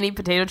doesn't see any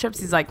potato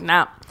chips, he's like,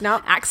 no,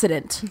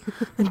 accident.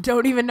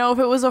 Don't even know if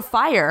it was a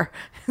fire.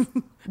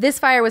 This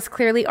fire was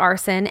clearly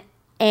arson,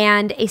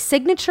 and a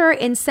signature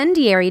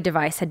incendiary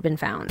device had been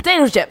found.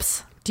 Potato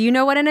chips. Do you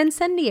know what an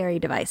incendiary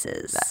device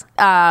is?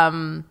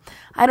 I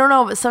don't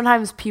know, but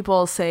sometimes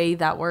people say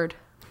that word.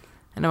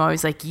 And I'm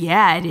always like,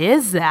 yeah, it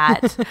is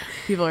that.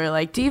 People are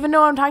like, do you even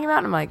know what I'm talking about?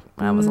 And I'm like,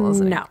 I wasn't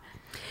listening. No.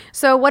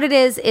 So what it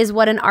is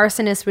what an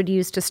arsonist would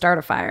use to start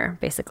a fire,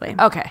 basically.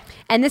 Okay.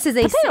 And this is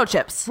a... Potato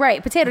chips.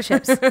 Right, potato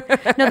chips.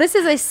 No, this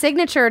is a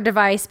signature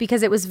device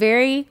because it was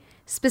very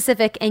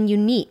specific and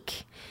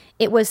unique.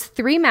 It was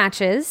 3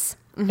 matches,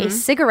 a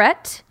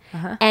cigarette,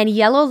 and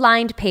yellow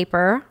lined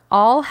paper,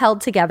 all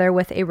held together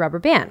with a rubber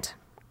band.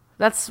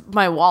 That's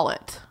my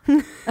wallet.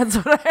 That's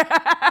what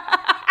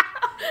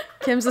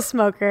Kim's a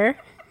smoker.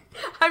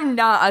 I'm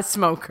not a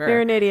smoker.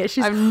 You're an idiot.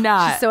 I'm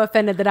not. She's so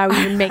offended that I would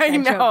even make that I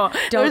know. joke.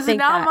 Don't There's think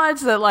not that.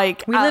 much that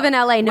like... We live in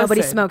LA.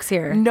 Nobody listen, smokes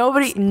here.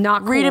 Nobody... It's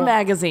not Read a cool.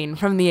 magazine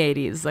from the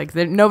 80s. Like,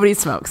 nobody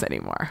smokes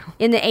anymore.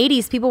 In the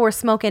 80s, people were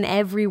smoking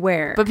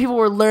everywhere. But people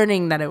were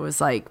learning that it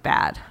was, like,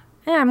 bad.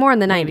 Yeah, more in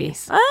the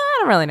 90s. I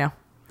don't really know.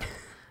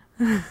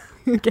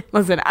 Okay.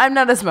 Listen, I'm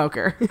not a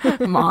smoker,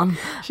 Mom.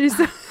 She's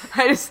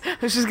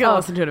She's gonna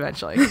listen to it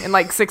eventually. In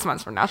like 6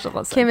 months from now, she'll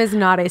listen. Kim is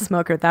not a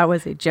smoker. That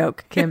was a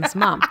joke. Kim's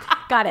mom.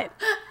 Got it.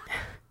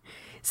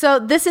 So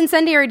this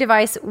incendiary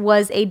device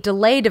was a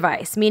delay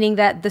device, meaning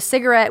that the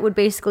cigarette would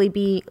basically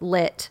be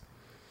lit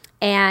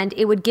and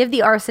it would give the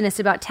arsonist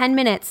about 10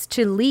 minutes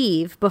to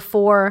leave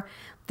before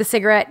the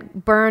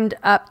cigarette burned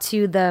up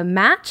to the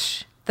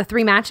match, the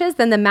 3 matches.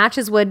 Then the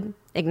matches would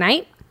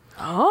ignite,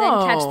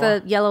 then catch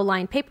the yellow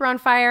lined paper on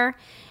fire.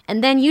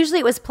 And then usually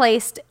it was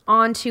placed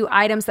onto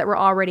items that were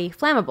already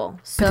flammable.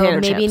 So potato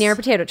maybe chips. near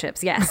potato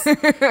chips, yes.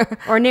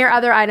 Or near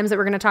other items that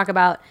we're going to talk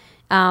about.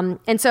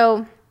 And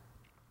so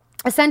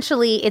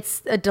essentially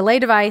it's a delay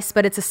device,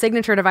 but it's a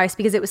signature device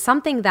because it was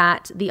something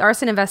that the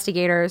arson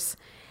investigators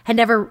had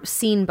never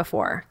seen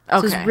before. So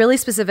it was really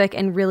specific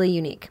and really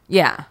unique.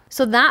 Yeah.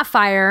 So that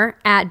fire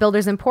at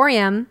Builder's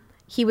Emporium,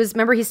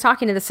 he's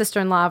talking to the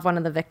sister-in-law of one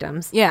of the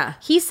victims. Yeah.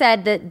 He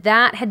said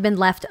that had been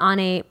left on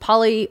a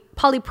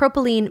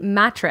polypropylene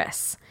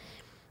mattress.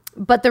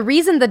 But the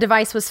reason the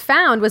device was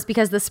found was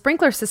because the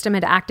sprinkler system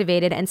had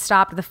activated and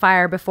stopped the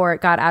fire before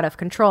it got out of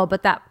control.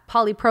 But that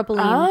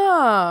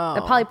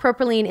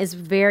polypropylene is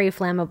very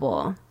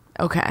flammable.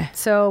 Okay.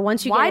 So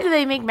once you Why get do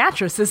they make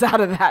mattresses out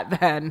of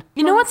that then?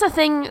 You know what's a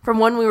thing from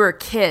when we were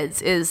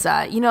kids is,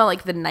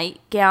 like the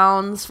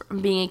nightgowns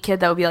from being a kid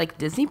that would be like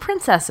Disney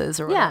princesses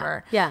or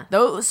whatever. Yeah.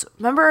 Those,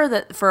 remember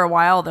that for a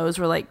while those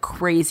were like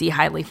crazy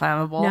highly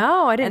flammable?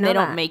 No, I didn't know And they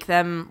that. don't make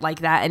them like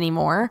that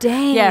anymore.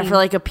 Dang. Yeah, for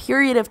like a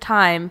period of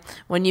time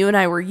when you and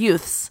I were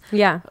youths.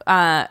 Yeah.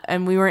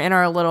 And we were in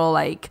our little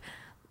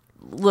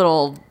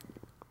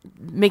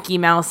Mickey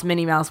Mouse,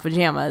 Minnie Mouse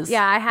pajamas.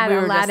 Yeah, I had we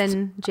were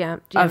Aladdin just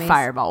a jammies.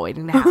 fireball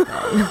waiting to happen.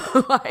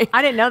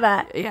 I didn't know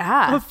that.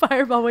 Yeah. A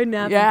fireball waiting to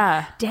happen.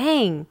 Yeah.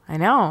 Dang. I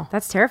know.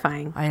 That's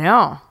terrifying. I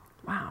know.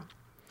 Wow.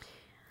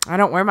 I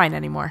don't wear mine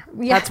anymore.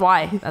 Yeah. That's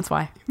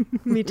why.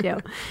 Me too.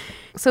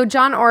 So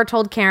John Orr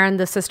told Karen,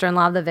 the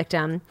sister-in-law of the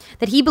victim,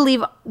 that he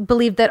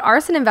believed that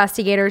arson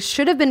investigators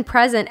should have been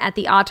present at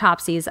the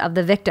autopsies of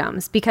the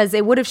victims because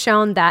it would have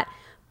shown that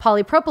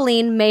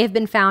polypropylene may have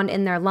been found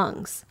in their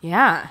lungs.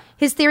 Yeah.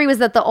 His theory was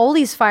that the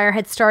Ollie's fire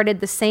had started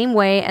the same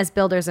way as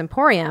Builder's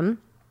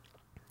Emporium.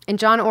 And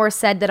John Orr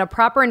said that a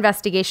proper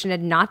investigation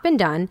had not been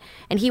done,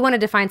 and he wanted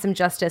to find some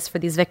justice for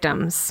these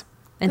victims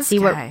and see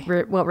what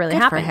really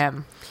Good happened. for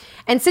him.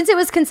 And since it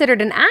was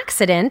considered an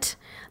accident,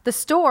 the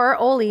store,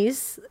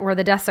 Ollie's, where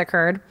the deaths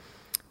occurred,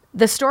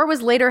 the store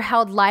was later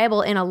held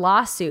liable in a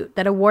lawsuit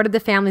that awarded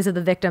the families of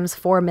the victims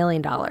 $4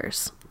 million.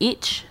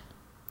 Each.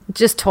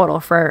 Just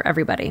total for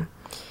everybody.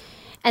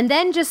 And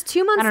then just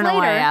 2 months later... I don't know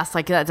why I asked.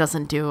 Like, that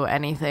doesn't do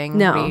anything.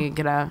 No.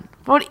 The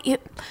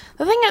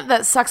thing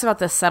that sucks about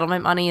this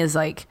settlement money is,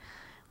 like,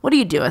 what do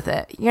you do with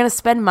it? You're going to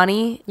spend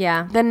money?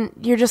 Yeah. Then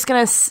you're just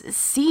going to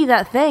see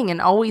that thing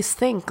and always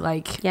think,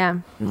 like... Yeah.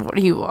 What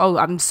are you... Oh,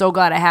 I'm so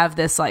glad I have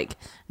this, like,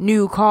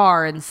 new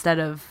car instead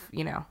of,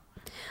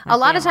 A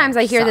lot of times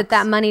I hear sucks.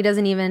 that money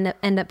doesn't even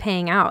end up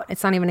paying out.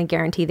 It's not even a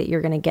guarantee that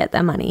you're going to get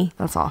that money.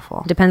 That's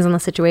awful. Depends on the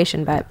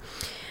situation, but...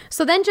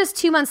 So then just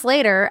 2 months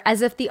later,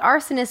 as if the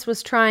arsonist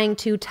was trying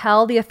to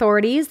tell the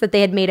authorities that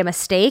they had made a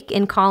mistake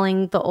in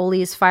calling the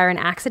Ollie's fire an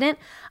accident,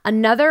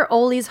 another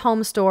Ollie's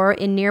home store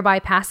in nearby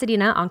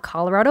Pasadena on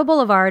Colorado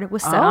Boulevard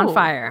was set on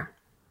fire.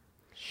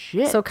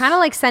 Shit. So kind of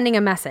like sending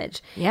a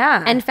message.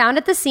 Yeah. And found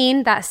at the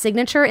scene that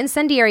signature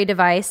incendiary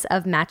device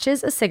of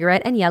matches, a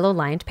cigarette, and yellow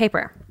lined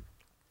paper.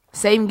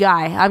 Same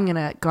guy. I'm going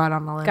to go out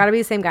on the limb. Gotta be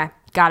the same guy.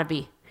 Gotta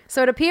be.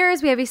 So it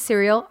appears we have a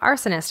serial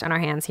arsonist on our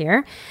hands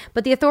here,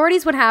 but the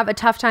authorities would have a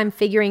tough time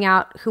figuring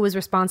out who was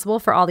responsible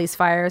for all these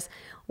fires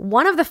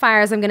One of the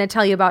fires I'm going to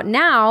tell you about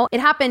now, it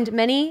happened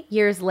many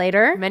years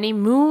later. Many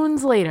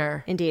moons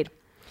later. Indeed.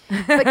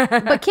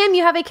 But Kim,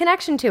 you have a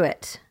connection to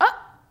it.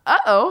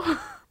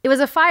 Uh-oh. It was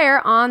a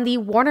fire on the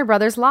Warner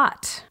Brothers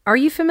lot. Are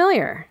you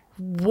familiar?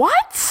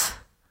 What?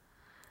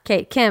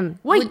 Okay, Kim.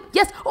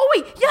 Yes.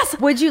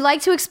 Would you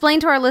like to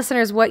explain to our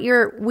listeners what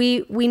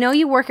we know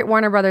you work at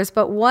Warner Brothers,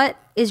 but what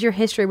is your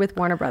history with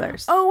Warner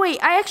Brothers? Oh, wait.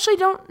 I actually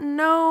don't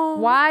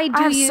know. I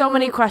have so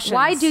many questions.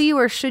 Why do you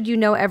or should you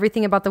know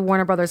everything about the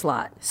Warner Brothers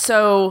lot?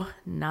 So,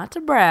 not to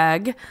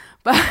brag,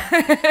 but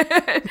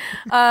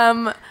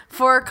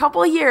for a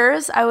couple of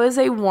years, I was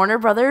a Warner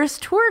Brothers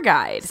tour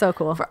guide. So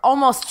cool. For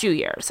almost 2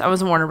 years, I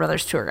was a Warner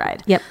Brothers tour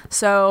guide. Yep.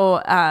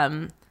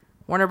 So,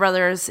 Warner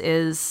Brothers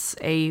is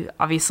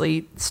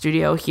obviously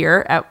studio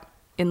here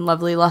in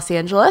lovely Los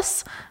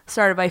Angeles,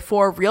 started by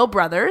 4 real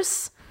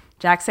brothers,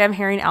 Jack, Sam,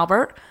 Harry, and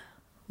Albert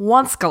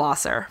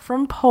Wanskalasser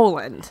from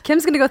Poland.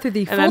 Kim's going to go through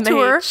the full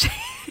tour.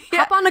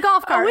 Hop on the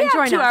golf cart and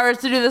join us. We have 2 hours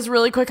to do this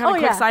really quick,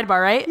 quick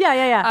sidebar, right?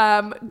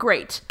 Yeah.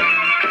 Great. From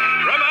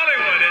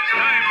Hollywood, it's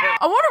time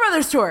for A Warner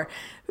Brothers tour.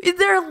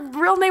 Their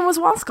real name was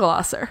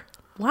Wanskalasser.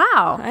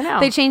 Wow. I know.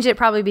 They changed it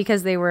probably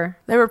because they were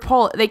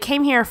They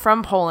came here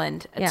from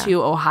Poland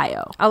to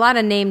Ohio. A lot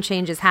of name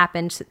changes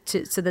happened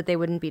so that they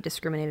wouldn't be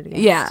discriminated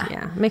against.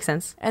 Yeah. Makes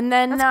sense. And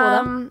then,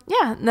 That's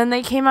cool, then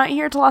they came out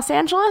here to Los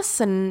Angeles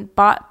and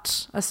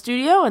bought a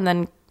studio, and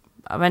then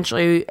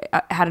eventually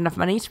had enough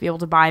money to be able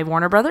to buy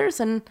Warner Brothers,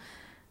 and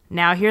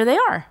now here they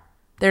are.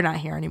 They're not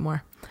here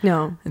anymore.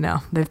 No,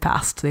 they've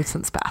passed. They've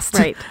since passed.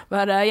 Right.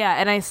 But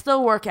and I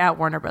still work at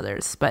Warner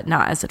Brothers, but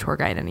not as a tour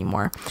guide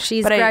anymore.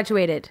 She's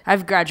graduated.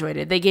 I've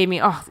graduated. They gave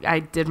me, I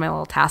did my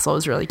little tassel. It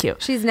was really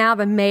cute. She's now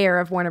the mayor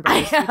of Warner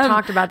Brothers. We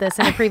talked about this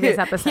in a previous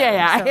episode. So.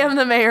 I am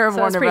the mayor of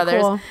Warner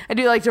Brothers. Cool. I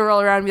do like to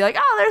roll around and be like,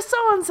 oh, there's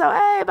so-and-so.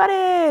 Hey,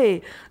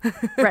 buddy.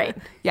 Right.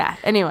 Yeah.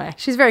 Anyway.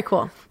 She's very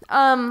cool.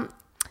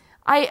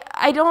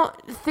 I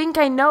don't think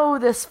I know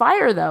this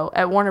fire, though,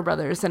 at Warner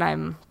Brothers, and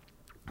I'm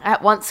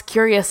at once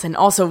curious and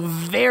also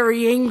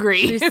very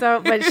angry.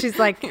 But she's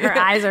like, her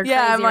eyes are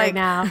crazy right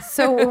now.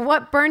 So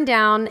what burned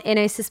down in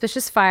a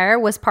suspicious fire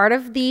was part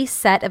of the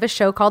set of a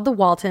show called The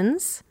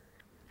Waltons.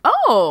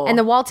 Oh. And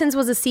The Waltons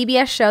was a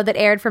CBS show that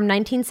aired from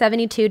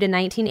 1972 to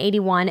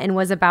 1981 and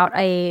was about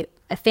a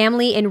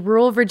family in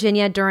rural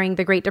Virginia during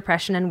the Great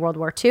Depression and World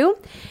War II.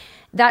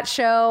 That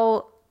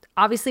show,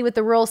 obviously with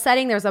the rural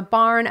setting, there's a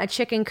barn, a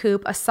chicken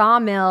coop, a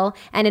sawmill,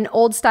 and an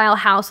old style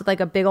house with like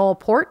a big old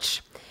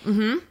porch.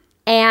 Mm-hmm.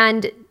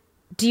 And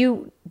did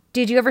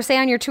you ever say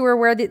on your tour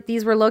where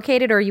these were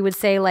located, or you would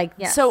say like,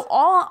 yes? So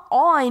all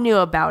I knew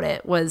about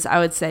it was, I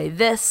would say,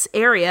 this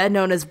area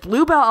known as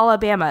Bluebell,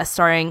 Alabama,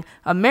 starring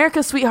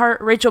America's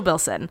sweetheart Rachel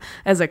Bilson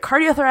as a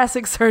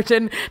cardiothoracic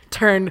surgeon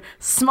turned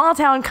small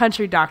town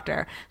country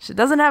doctor. She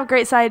doesn't have a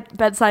great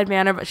bedside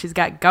manner, but she's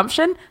got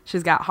gumption,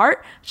 she's got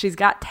heart, she's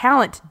got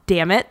talent,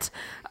 damn it.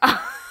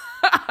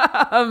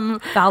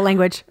 Foul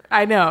language.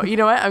 I know. You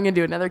know what? I'm going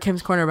to do another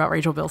Kim's Corner about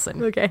Rachel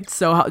Bilson. Okay.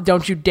 So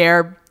don't you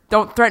dare.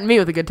 Don't threaten me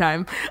with a good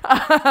time.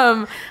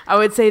 I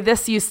would say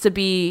this used to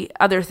be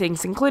other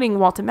things, including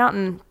Walton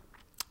Mountain.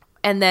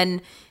 And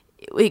then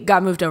it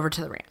got moved over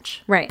to the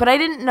ranch. Right. But I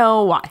didn't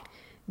know why.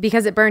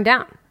 Because it burned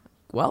down.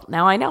 Well,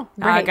 now I know.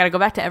 Now I got to go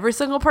back to every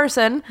single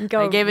person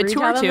I gave a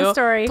tour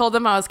to. Told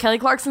them I was Kelly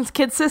Clarkson's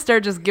kid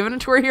sister, just giving a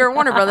tour here at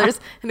Warner Brothers,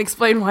 and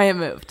explain why it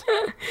moved.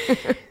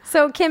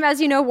 So, Kim,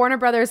 as you know, Warner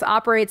Brothers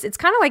operates, it's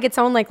kind of like its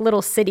own like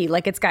little city.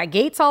 Like it's got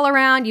gates all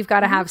around. You've got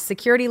to have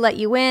security let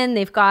you in.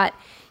 They've got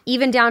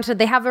even down to,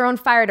 they have their own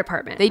fire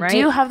department. They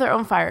do have their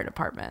own fire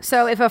department.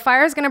 So if a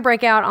fire is going to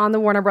break out on the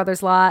Warner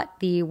Brothers lot,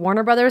 the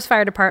Warner Brothers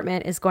fire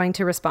department is going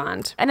to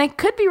respond. And I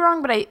could be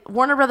wrong, but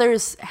Warner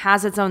Brothers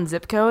has its own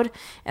zip code,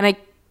 and I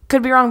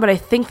could be wrong, but I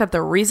think that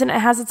the reason it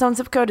has its own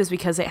zip code is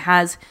because it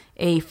has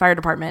a fire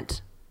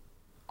department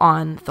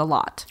on the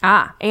lot.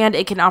 And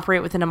it can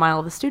operate within a mile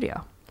of the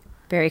studio.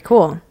 Very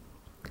cool.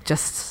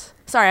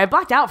 Sorry, I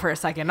blacked out for a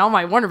second. All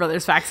my Warner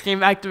Brothers facts came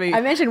back to me. I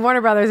mentioned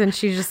Warner Brothers and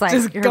she's just like,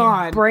 her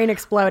gone. Brain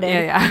exploded.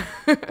 Yeah.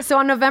 So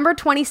on November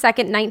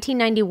 22nd,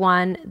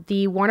 1991,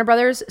 the Warner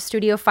Brothers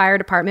studio fire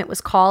department was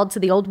called to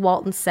the old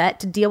Walton set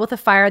to deal with a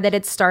fire that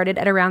had started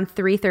at around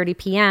 3:30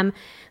 p.m.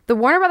 The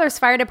Warner Brothers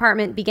fire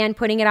department began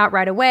putting it out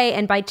right away,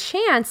 and by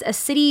chance, a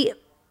city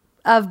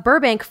of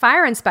Burbank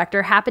fire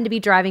inspector happened to be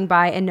driving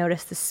by and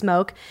noticed the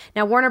smoke.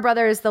 Now, Warner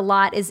Brothers, the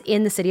lot is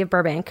in the city of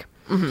Burbank.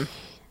 Mm-hmm.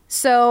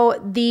 So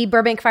the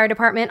Burbank Fire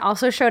Department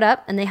also showed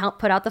up and they helped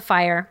put out the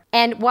fire.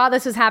 And while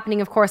this was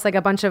happening, of course, like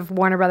a bunch of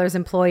Warner Brothers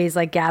employees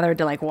like gathered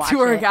to like watch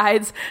tour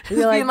guides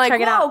just being like,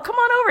 whoa, come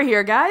on over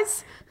here,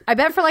 guys. I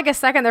bet for like a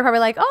second they're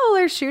probably like, oh,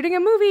 they're shooting a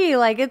movie.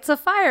 Like it's a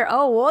fire.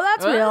 Oh, well,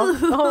 that's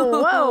real.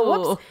 Oh,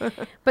 whoa, whoops.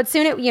 But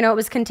soon it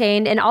was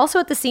contained. And also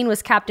at the scene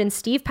was Captain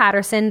Steve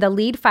Patterson, the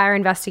lead fire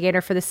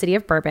investigator for the city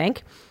of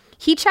Burbank.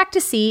 He checked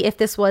to see if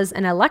this was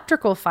an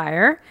electrical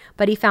fire,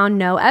 but he found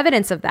no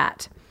evidence of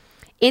that.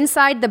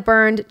 Inside the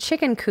burned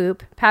chicken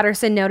coop,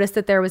 Patterson noticed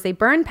that there was a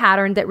burn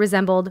pattern that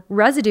resembled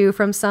residue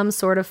from some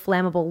sort of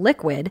flammable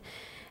liquid,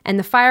 and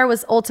the fire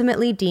was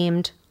ultimately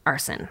deemed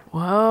arson.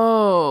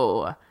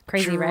 Whoa.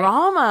 Crazy, right?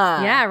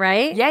 Drama. Yeah,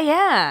 right?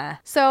 Yeah.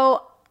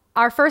 So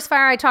our first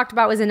fire I talked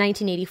about was in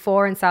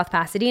 1984 in South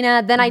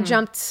Pasadena. Then I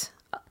jumped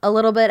a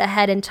little bit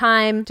ahead in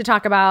time to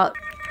talk about...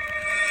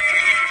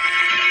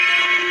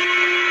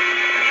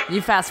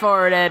 You fast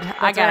forwarded.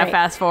 I gotta right.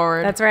 fast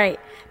forward. That's right.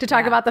 To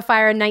talk about the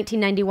fire in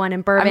 1991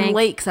 in Burbank. I'm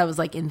late because I was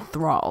like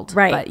enthralled.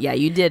 Right. But yeah,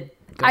 you did.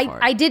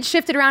 I did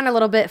shift it around a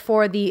little bit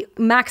for the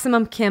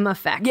maximum Kim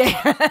effect. Yeah,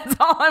 that's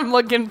all I'm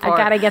looking for. I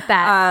gotta get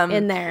that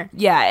in there.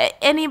 Yeah,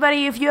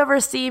 anybody, if you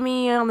ever see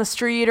me on the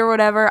street or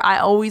whatever, I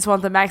always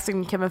want the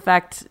maximum Kim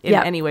effect in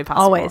any way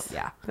possible. Always.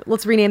 Yeah.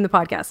 Let's rename the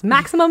podcast.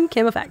 Maximum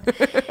Kim effect.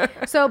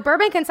 So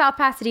Burbank and South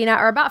Pasadena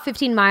are about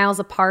 15 miles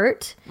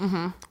apart.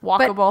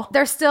 Walkable. But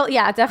they're still,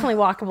 definitely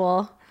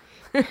walkable.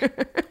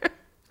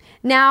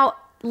 Now,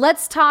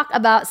 let's talk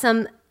about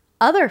some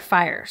other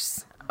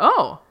fires.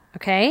 Oh.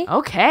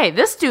 Okay.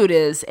 This dude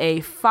is a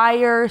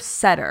fire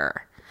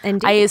setter.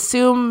 Indeed. I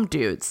assume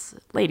dudes.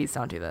 Ladies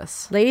don't do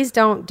this. Ladies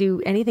don't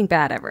do anything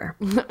bad ever.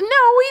 No.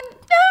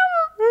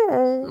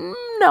 You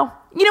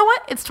know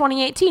what? It's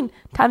 2018.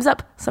 Time's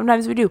up.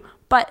 Sometimes we do.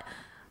 But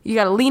you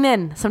got to lean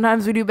in.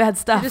 Sometimes we do bad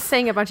stuff. You're just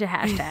saying a bunch of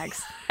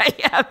hashtags.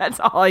 Yeah, that's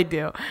all I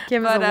do.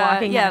 Kim is a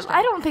walking hashtag.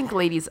 I don't think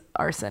ladies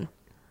arson.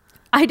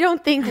 I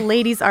don't think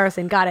ladies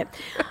arson. Got it.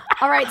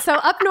 All right. So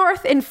up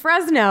north in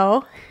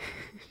Fresno...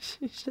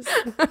 She's just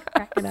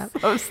cracking up.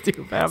 So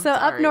stupid. I'm So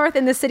sorry. up north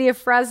in the city of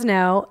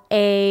Fresno,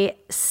 a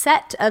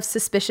set of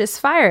suspicious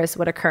fires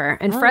would occur.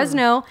 And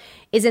Fresno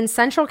is in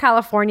Central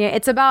California.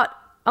 It's about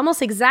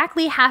almost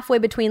exactly halfway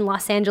between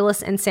Los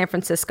Angeles and San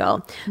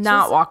Francisco.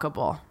 Not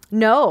walkable.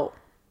 No.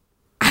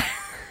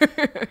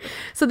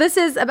 So this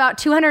is about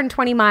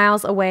 220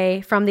 miles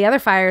away from the other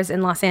fires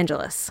in Los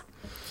Angeles.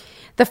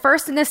 The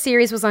first in this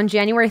series was on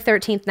January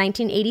 13th,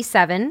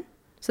 1987.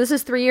 So this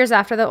is 3 years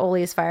after the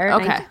Ole's fire.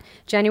 Okay.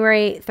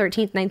 January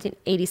 13th,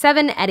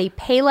 1987 at a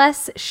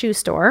Payless shoe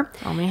store.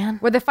 Oh, man.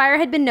 Where the fire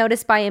had been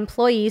noticed by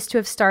employees to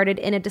have started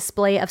in a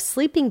display of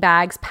sleeping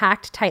bags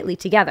packed tightly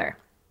together.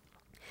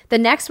 The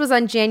next was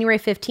on January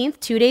 15th,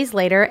 2 days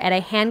later, at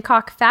a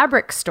Hancock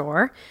fabric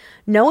store.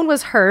 No one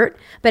was hurt,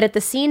 but at the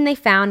scene they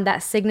found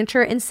that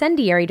signature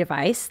incendiary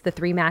device, the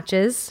 3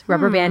 matches,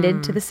 rubber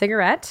banded to the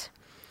cigarette.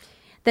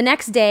 The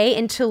next day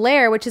in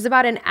Tulare, which is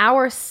about an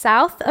hour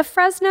south of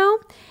Fresno,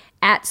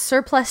 at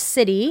Surplus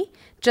City,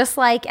 just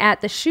like at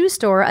the shoe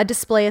store, a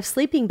display of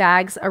sleeping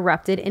bags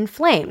erupted in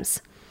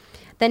flames.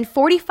 Then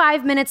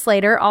 45 minutes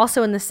later,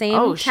 also in the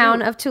same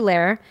town of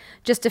Tulare,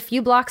 just a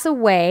few blocks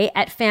away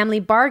at Family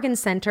Bargain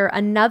Center,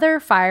 another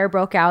fire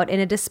broke out in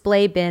a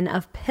display bin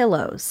of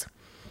pillows.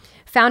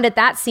 Found at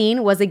that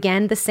scene was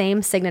again the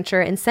same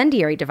signature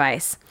incendiary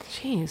device.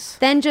 Jeez.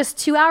 Then just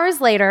 2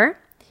 hours later,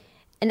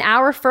 an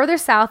hour further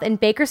south in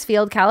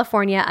Bakersfield,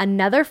 California,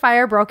 another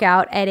fire broke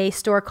out at a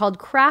store called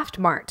Craft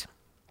Mart,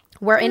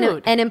 where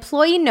an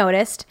employee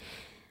noticed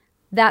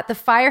that the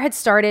fire had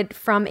started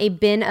from a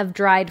bin of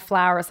dried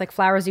flowers, like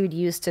flowers you would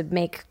use to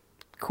make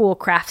cool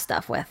craft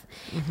stuff with.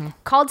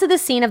 Called to the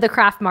scene of the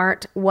Craft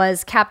Mart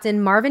was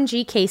Captain Marvin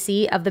G.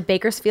 Casey of the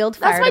Bakersfield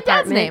Fire That's my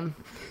Department. dad's name.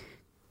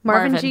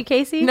 Marvin G.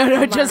 Casey?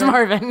 No, just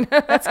Marvin.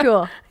 That's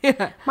cool.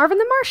 Yeah. Marvin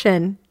the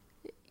Martian.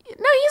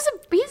 No,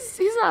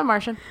 he's not a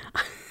Martian.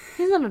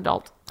 He's an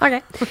adult.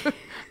 Okay.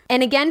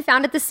 And again,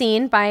 found at the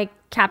scene by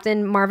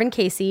Captain Marvin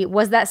Casey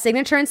was that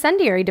signature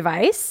incendiary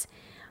device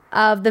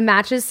of the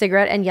matches,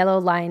 cigarette, and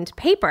yellow-lined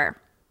paper.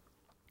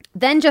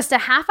 Then just a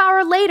half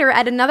hour later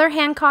at another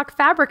Hancock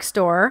fabric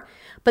store,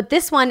 but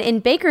this one in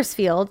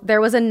Bakersfield, there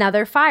was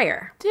another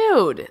fire.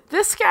 Dude,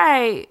 this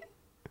guy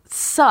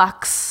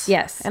sucks.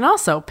 Yes. And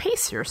also,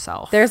 pace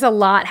yourself. There's a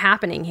lot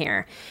happening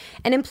here.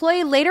 An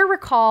employee later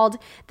recalled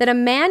that a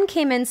man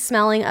came in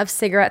smelling of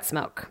cigarette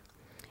smoke.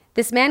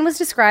 This man was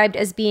described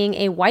as being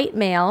a white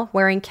male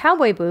wearing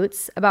cowboy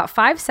boots, about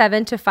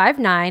 5'7" to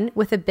 5'9",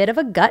 with a bit of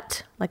a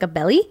gut, like a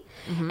belly,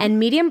 and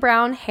medium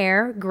brown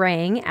hair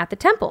graying at the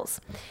temples.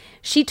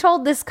 She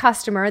told this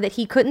customer that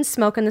he couldn't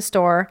smoke in the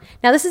store.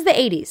 Now, this is the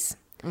 80s.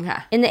 Okay.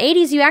 In the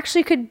 80s, you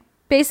actually could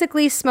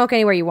basically smoke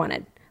anywhere you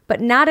wanted,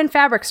 but not in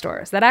fabric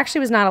stores. That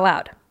actually was not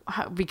allowed.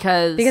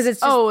 Because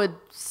it's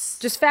just, it's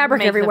just fabric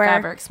make everywhere. The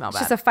fabric smell It's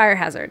bad. just a fire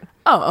hazard.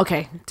 Oh,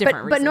 okay.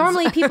 Different But reasons.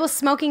 normally people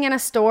smoking in a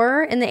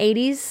store in the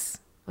 80s,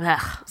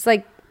 Ugh. it's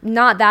like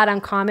not that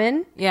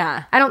uncommon.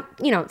 Yeah. I don't,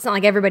 it's not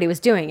like everybody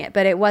was doing it,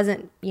 but it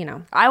wasn't,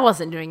 I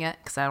wasn't doing it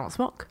because I don't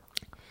smoke.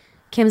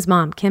 Kim's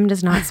mom. Kim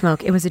does not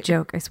smoke. It was a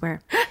joke, I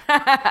swear.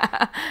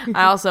 I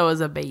also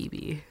was a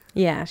baby.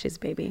 Yeah, she's a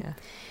baby. Yeah.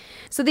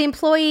 So the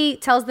employee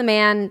tells the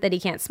man that he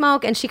can't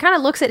smoke, and she kind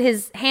of looks at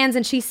his hands,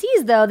 and she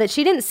sees, though, that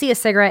she didn't see a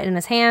cigarette in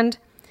his hand.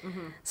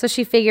 So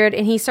she figured,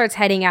 and he starts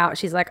heading out.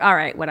 She's like, all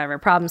right, whatever,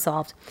 problem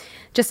solved.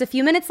 Just a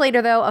few minutes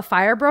later, though, a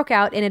fire broke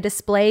out in a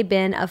display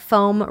bin of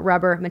foam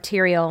rubber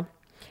material.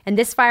 And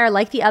this fire,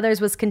 like the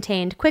others, was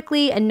contained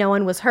quickly, and no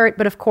one was hurt.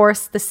 But of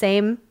course, the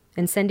same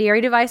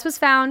incendiary device was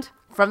found.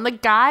 From the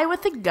guy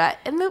with the gut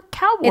and the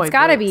cowboy boots. It's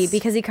got to be,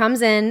 because he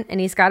comes in, and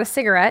he's got a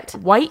cigarette.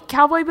 White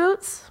cowboy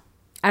boots?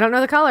 I don't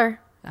know the color.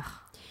 Ugh.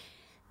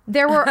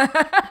 There were...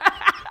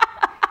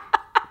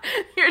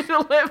 your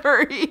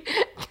delivery.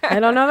 I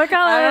don't know the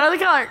color. I don't know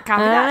the color.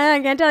 Copy that. I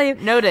can't tell you.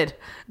 Noted.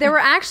 There were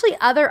actually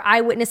other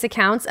eyewitness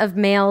accounts of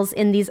males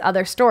in these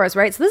other stores,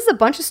 right? So this is a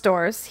bunch of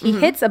stores. He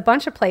hits a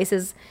bunch of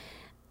places.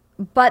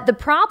 But the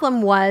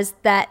problem was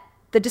that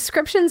the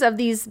descriptions of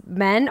these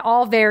men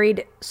all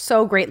varied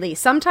so greatly.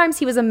 Sometimes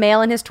he was a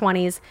male in his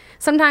 20s.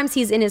 Sometimes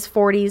he's in his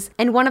 40s.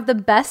 And one of the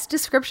best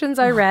descriptions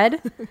I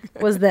read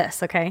was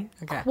this, okay?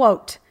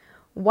 Quote,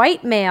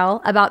 white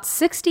male, about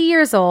 60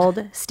 years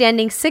old,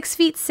 standing 6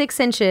 feet 6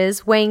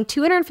 inches, weighing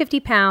 250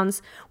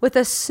 pounds, with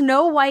a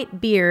snow white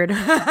beard,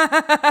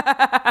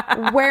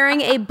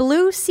 wearing a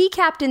blue sea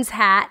captain's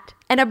hat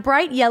and a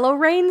bright yellow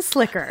rain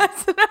slicker.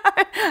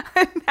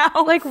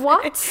 Like,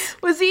 what?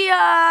 Was he,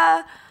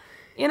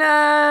 in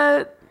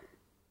a...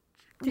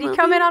 Did he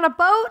come in on a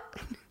boat?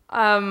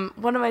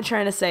 What am I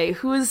trying to say?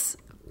 Who's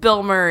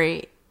Bill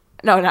Murray?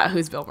 No, not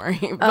who's Bill Murray.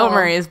 Bill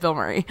Murray is Bill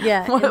Murray.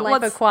 Yeah, in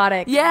Life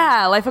Aquatic.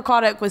 Yeah, Life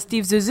Aquatic with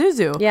Steve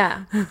Zuzuzu.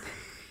 Yeah.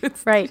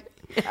 Right.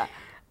 Yeah.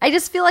 I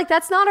just feel like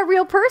that's not a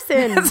real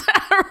person. It's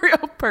not a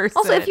real person.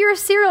 Also, if you're a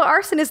serial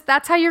arsonist,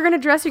 that's how you're going to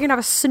dress. You're going to have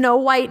a snow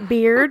white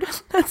beard.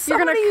 You're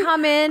going to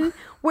come in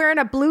wearing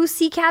a blue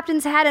sea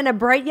captain's hat and a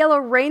bright yellow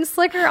rain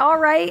slicker. All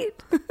right.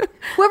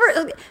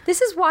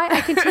 This is why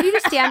I continue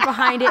to stand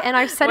behind it, and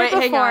I've said it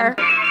before.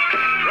 From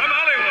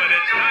Hollywood,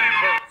 it's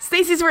time for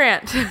Stacy's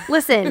rant.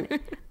 Listen,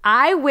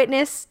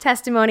 eyewitness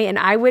testimony and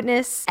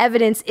eyewitness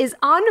evidence is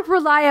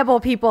unreliable,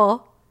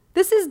 people.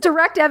 This is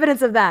direct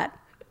evidence of that.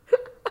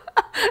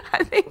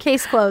 I think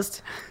Case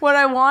closed. what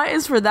I want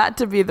is for that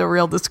to be the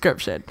real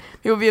description.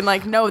 People being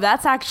like, no,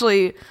 that's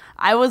actually,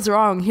 I was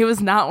wrong. He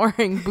was not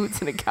wearing boots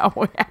and a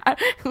cowboy hat.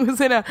 He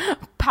was in a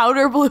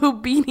powder blue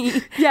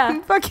beanie. Yeah.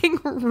 And fucking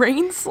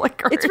rain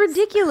slickers. It's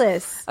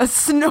ridiculous. A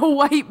snow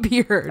white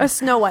beard. A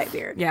snow white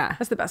beard. Yeah.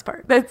 That's the best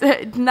part.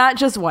 That's not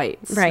just white.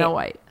 Right. Snow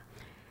white.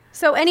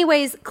 So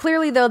anyways,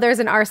 clearly, though, there's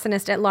an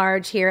arsonist at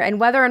large here. And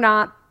whether or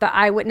not the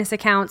eyewitness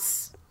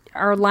accounts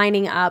are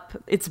lining up,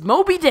 It's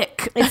Moby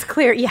Dick. it's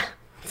clear. Yeah.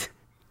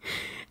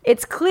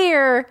 It's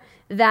clear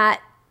that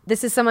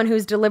this is someone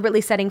who's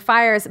deliberately setting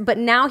fires, but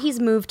now he's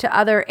moved to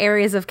other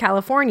areas of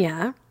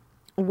California.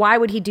 Why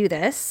would he do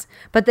this?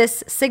 But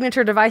this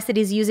signature device that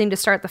he's using to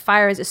start the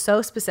fires is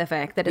so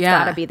specific that it's Yeah.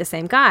 got to be the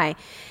same guy.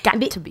 Got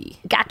to be.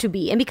 Got to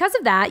be. And because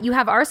of that, you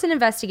have arson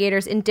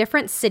investigators in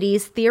different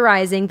cities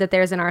theorizing that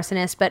there's an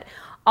arsonist, but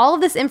all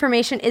of this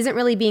information isn't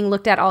really being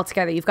looked at all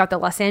together. You've got the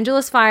Los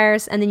Angeles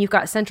fires, and then you've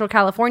got Central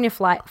California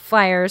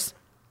fires.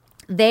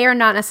 They are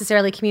not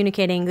necessarily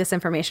communicating this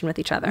information with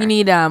each other. You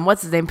need,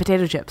 what's his name?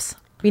 Potato chips.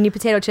 You need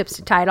potato chips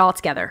to tie it all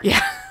together.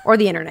 Yeah. Or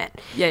the internet.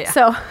 Yeah.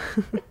 So,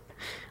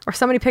 or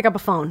somebody pick up a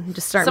phone and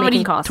just start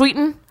making calls.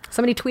 Tweeting.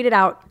 Somebody tweet it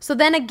out. So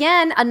then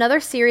again, another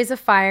series of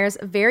fires,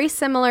 very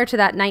similar to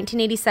that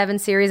 1987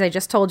 series I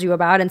just told you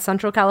about in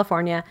Central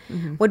California,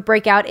 would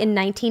break out in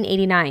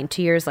 1989,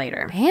 2 years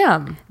later.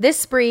 Damn. This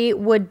spree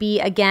would be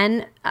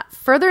again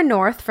further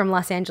north from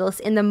Los Angeles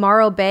in the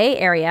Morro Bay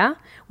area,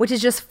 which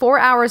is just 4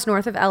 hours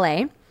north of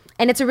LA.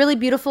 And it's a really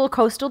beautiful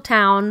coastal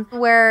town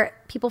where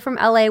people from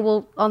LA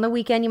will, on the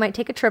weekend, you might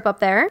take a trip up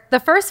there. The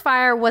first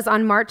fire was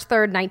on March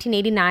 3rd,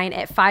 1989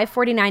 at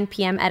 5:49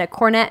 p.m. at a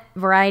Cornet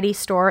variety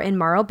store in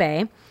Morro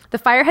Bay. The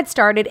fire had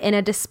started in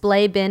a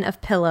display bin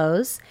of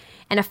pillows,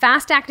 and a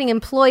fast-acting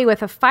employee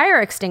with a fire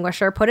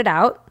extinguisher put it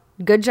out.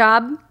 Good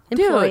job,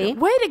 employee.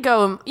 Dude, way to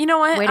go. You know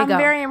what? Way to I'm go.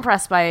 very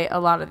impressed by a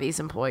lot of these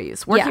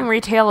employees. Working Yeah.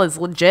 retail is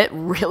legit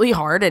really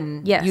hard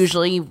and Yes.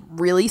 usually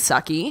really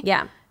sucky.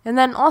 Yeah. And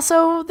then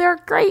also they're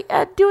great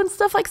at doing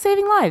stuff like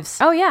saving lives.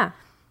 Oh, yeah.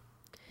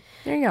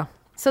 There you go.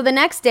 So the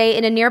next day,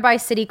 in a nearby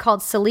city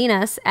called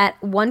Salinas at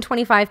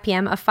 1:25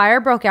 p.m., a fire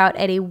broke out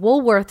at a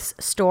Woolworths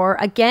store,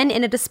 again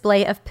in a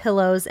display of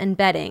pillows and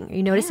bedding. Are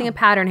you noticing a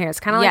pattern here? It's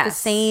kind of like the Yes.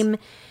 same.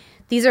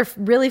 These are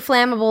really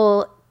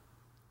flammable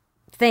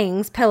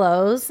things,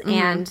 pillows.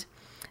 And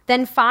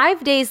then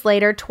 5 days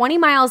later, 20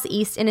 miles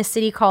east in a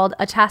city called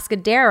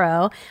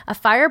Atascadero, a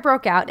fire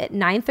broke out at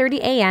 9:30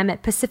 a.m.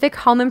 at Pacific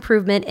Home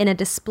Improvement in a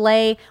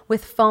display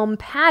with foam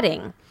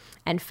padding.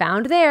 And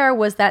found there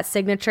was that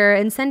signature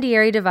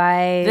incendiary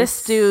device.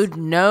 This dude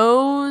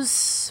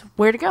knows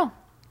where to go.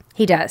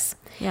 He does.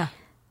 Yeah.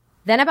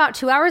 Then about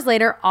 2 hours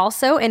later,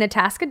 also in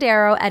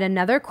Atascadero at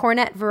another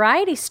Cornet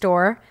variety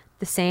store,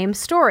 the same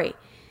story.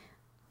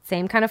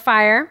 Same kind of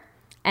fire.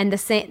 And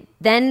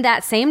then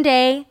that same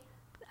day,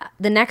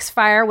 the next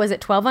fire was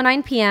at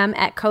 12:09 p.m.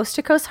 at Coast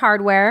to Coast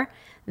Hardware.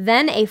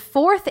 Then a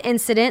fourth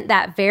incident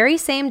that very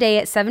same day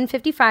at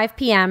 7:55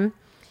 p.m.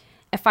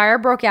 A fire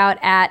broke out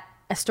at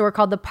a store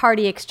called the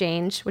Party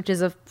Exchange, which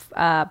is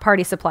a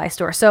party supply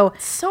store. So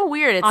So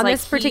weird. It's on like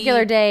this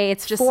particular day,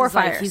 it's just 4 is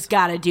like fires. he's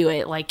got to do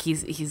it. Like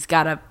he's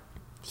got to.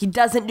 He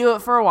doesn't do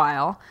it for a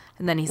while,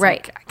 and then he's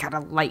Right. like, I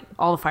gotta light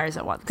all the fires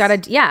at once.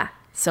 yeah.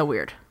 So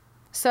weird.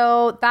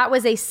 So that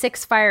was a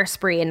 6 fire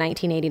spree in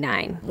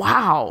 1989.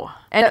 Wow.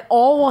 And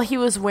all while he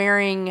was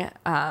wearing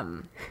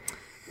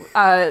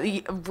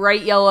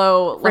bright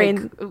yellow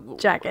Rain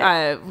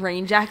jacket.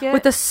 rain jacket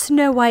With a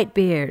snow white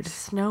beard.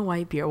 snow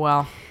white beard.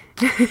 Well,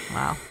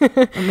 Wow.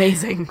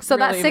 Amazing. So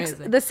Really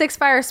the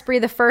 6-fire spree,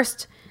 the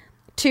first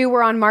 2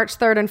 were on March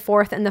 3rd and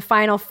 4th, and the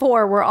final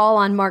 4 were all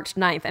on March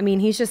 9th. I mean,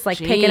 he's just like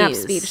picking up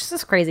speed. It's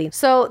just crazy.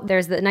 So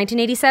there's the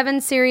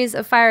 1987 series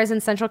of fires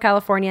in Central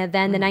California,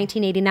 then the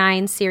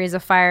 1989 series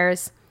of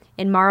fires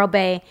in Morro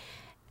Bay.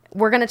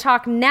 We're going to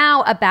talk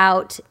now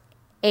about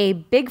a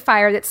big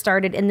fire that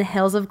started in the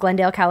hills of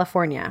Glendale,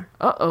 California.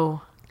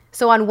 Uh-oh.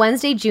 So on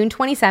Wednesday, June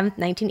 27th,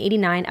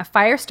 1989, a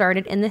fire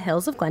started in the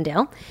hills of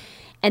Glendale.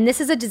 And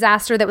this is a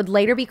disaster that would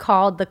later be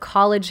called the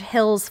College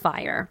Hills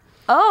Fire.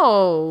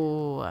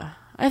 Oh,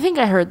 I think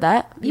I heard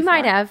that before. You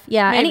might have.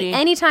 Yeah. Maybe.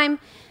 Anytime.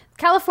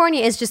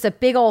 California is just a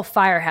big old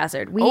fire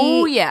hazard.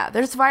 Yeah.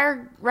 There's a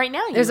fire right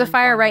now. There's a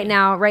fire right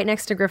now, right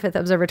next to Griffith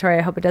Observatory.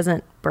 I hope it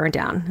doesn't burn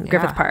down.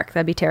 Griffith Park.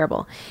 That'd be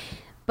terrible.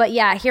 But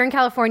yeah, here in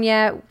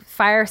California,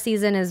 fire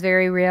season is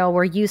very real.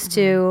 We're used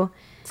to...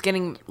 It's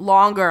getting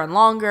longer and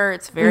longer.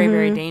 It's very,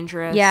 very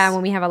dangerous. Yeah,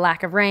 when we have a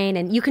lack of rain.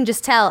 And you can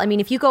just tell. I mean,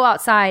 if you go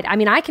outside, I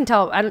mean, I can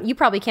tell. You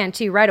probably can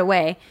too right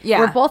away. Yeah.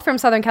 We're both from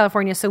Southern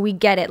California, so we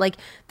get it. Like,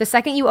 the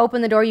second you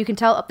open the door, you can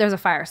tell there's a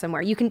fire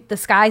somewhere. The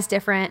sky's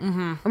different.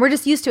 And we're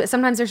just used to it.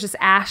 Sometimes there's just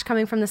ash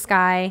coming from the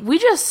sky. We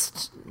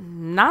just,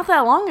 not that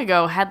long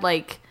ago, had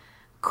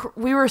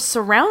we were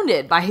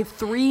surrounded by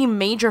 3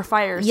 major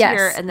fires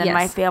here. And then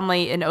my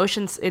family in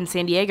in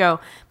San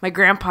Diego, my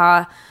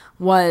grandpa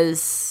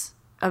was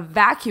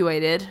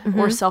evacuated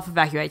or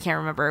self-evacuated. I can't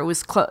remember. It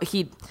was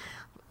he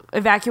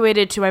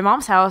evacuated to my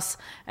mom's house,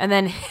 and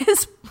then he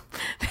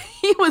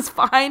was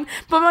fine,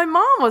 but my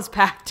mom was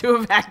packed to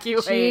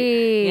evacuate.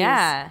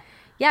 Jeez.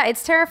 Yeah,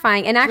 it's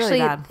terrifying. And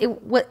actually,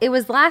 it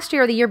was last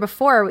year or the year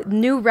before,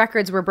 new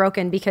records were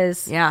broken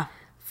because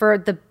for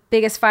the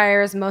biggest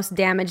fires, most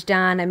damage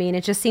done. I mean,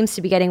 it just seems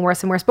to be getting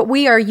worse and worse, but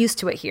we are used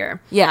to it here.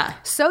 Yeah.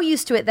 So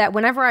used to it that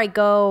whenever I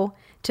go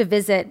to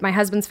visit my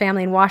husband's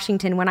family in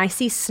Washington, when I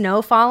see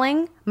snow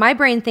falling, my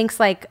brain thinks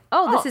this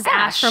is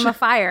ash from a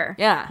fire.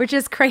 Yeah. Which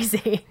is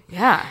crazy.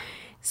 Yeah.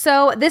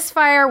 So this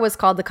fire was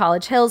called the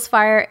College Hills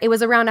Fire. It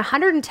was around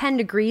 110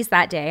 degrees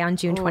that day on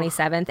June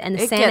 27th. And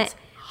it gets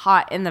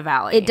hot in the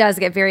valley. It does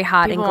get very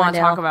hot in Glendale. People want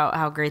to talk about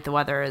how great the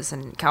weather is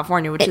in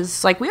California, which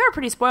is we are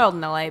pretty spoiled in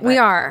LA. But we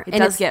are. It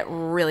does get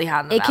really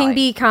hot in the valley. It can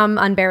become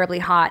unbearably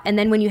hot. And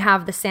then when you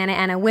have the Santa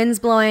Ana winds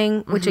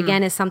blowing, which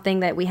again is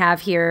something that we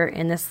have here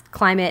in this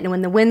climate, and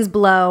when the winds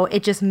blow,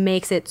 it just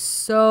makes it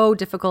so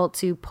difficult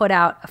to put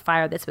out a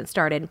fire that's been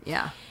started.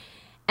 Yeah.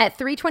 At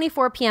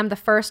 3:24 p.m., the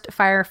first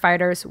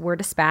firefighters were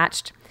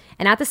dispatched.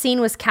 And at the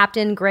scene was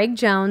Captain Greg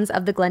Jones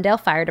of the Glendale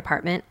Fire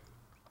Department.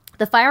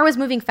 The fire was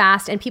moving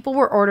fast, and people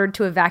were ordered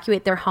to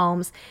evacuate their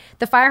homes.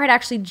 The fire had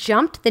actually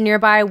jumped the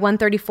nearby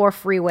 134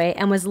 freeway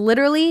and was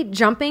literally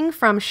jumping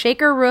from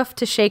shaker roof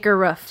to shaker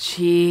roof.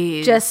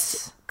 Jeez.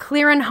 Just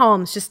clearing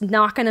homes, just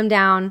knocking them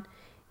down.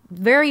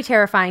 Very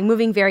terrifying,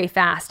 moving very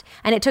fast.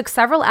 And it took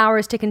several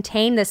hours to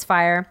contain this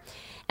fire.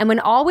 And when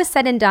all was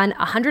said and done,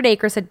 100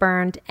 acres had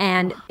burned,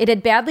 and it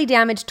had badly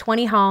damaged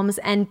 20 homes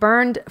and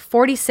burned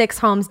 46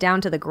 homes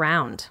down to the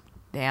ground.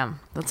 Damn,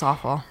 that's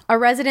awful. A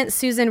resident,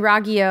 Susan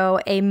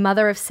Raggio, a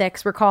mother of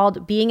 6,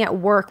 recalled being at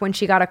work when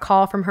she got a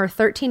call from her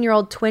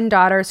 13-year-old twin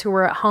daughters who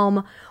were at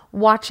home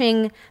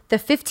watching the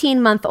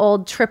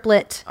 15-month-old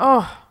triplet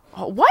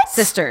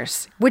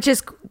sisters, which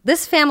is,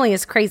 this family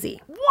is crazy.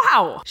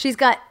 Wow. She's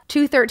got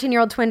 2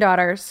 13-year-old twin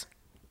daughters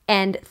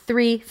and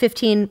 3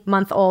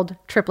 15-month-old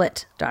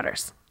triplet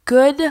daughters.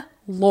 Good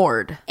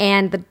Lord.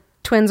 And the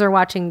twins are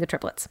watching the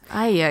triplets.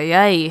 Ay, ay,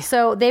 ay.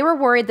 So they were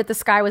worried that the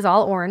sky was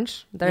all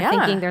orange. They're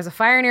thinking there's a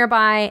fire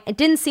nearby. It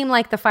didn't seem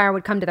like the fire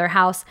would come to their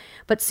house.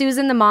 But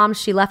Susan, the mom,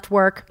 she left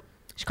work.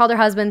 She called her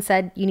husband,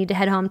 said, you need to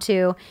head home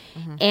too.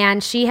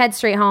 And she heads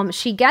straight home.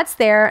 She gets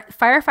there.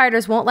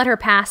 Firefighters won't let her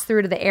pass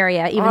through to the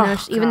area,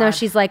 even though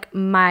she's like,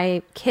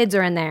 my kids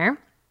are in there.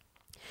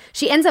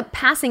 She ends up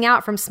passing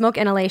out from smoke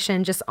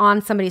inhalation just on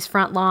somebody's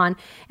front lawn.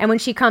 And when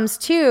she comes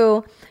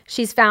to,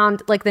 she's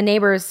found, like, the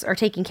neighbors are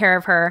taking care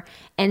of her,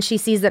 and she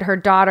sees that her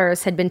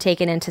daughters had been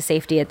taken into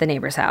safety at the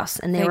neighbor's house,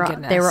 and they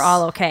were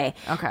all okay.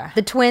 Okay.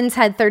 The twins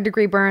had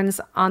 3rd-degree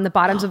burns on the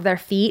bottoms of their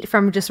feet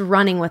from just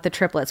running with the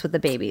triplets with the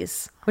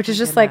babies, which is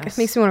just like, it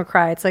makes me want to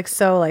cry. It's like,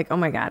 so like, oh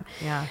my God.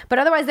 Yeah. But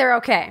otherwise they're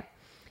okay.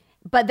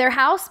 But their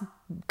house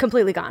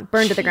completely gone,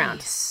 burned to the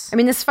ground. I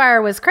mean, this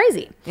fire was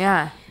crazy.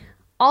 Yeah.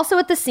 Also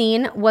at the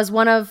scene was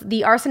one of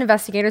the arson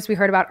investigators we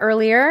heard about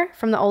earlier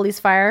from the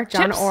Ollie's fire,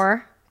 John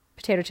Orr.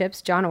 Potato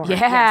Chips, John Orr.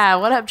 Yeah,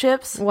 what up,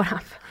 Chips? What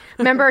up?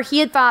 Remember, he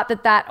had thought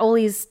that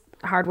Ollie's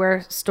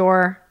hardware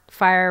store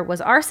fire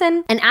was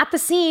arson. And at the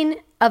scene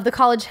of the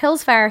College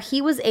Hills fire,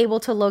 he was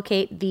able to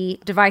locate the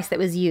device that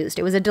was used.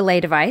 It was a delay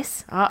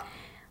device.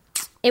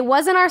 It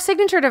wasn't our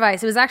signature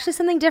device. It was actually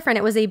something different.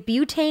 It was a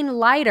butane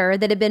lighter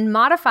that had been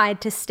modified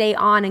to stay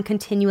on and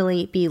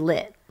continually be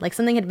lit. Like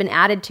something had been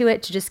added to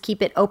it to just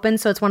keep it open.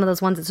 So it's one of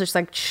those ones that's just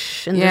like,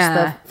 shh, and just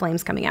the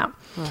flames coming out.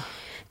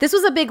 This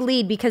was a big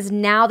lead because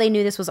now they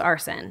knew this was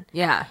arson.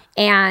 Yeah.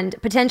 And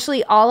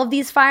potentially all of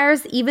these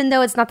fires, even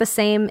though it's not the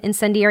same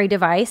incendiary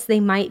device, they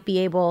might be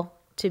able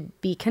to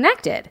be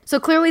connected. So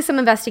clearly some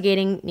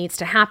investigating needs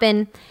to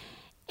happen.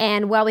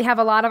 And while we have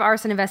a lot of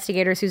arson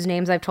investigators whose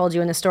names I've told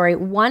you in the story,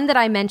 one that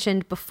I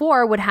mentioned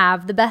before would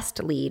have the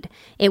best lead.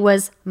 It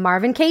was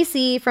Marvin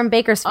Casey from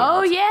Bakersfield.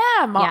 Oh,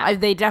 yeah. Yeah.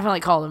 They definitely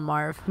called him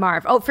Marv.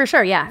 Marv. Oh, for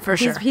sure, yeah. Sure.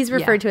 He's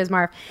referred to as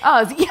Marv.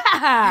 Oh,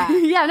 yeah.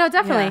 Yeah, no,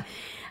 definitely. Yeah.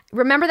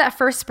 Remember that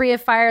first spree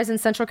of fires in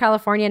Central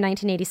California in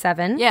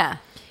 1987? Yeah.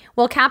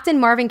 Well, Captain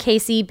Marvin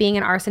Casey, being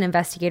an arson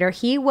investigator,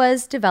 he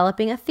was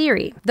developing a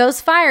theory.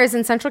 Those fires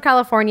in Central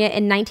California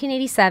in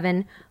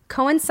 1987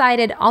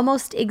 coincided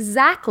almost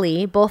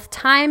exactly, both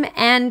time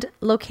and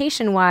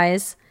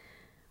location-wise,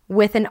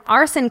 with an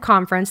arson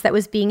conference that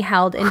was being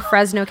held in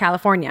Fresno,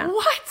 California.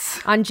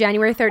 What? On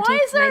January 13th, Why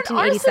is there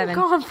 1987. an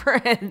arson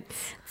conference?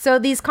 So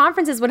these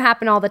conferences would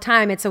happen all the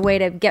time. It's a way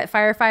to get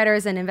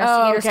firefighters and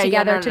investigators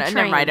together to train.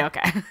 Never mind,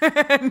 okay.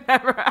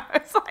 Never.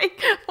 I was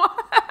like, what?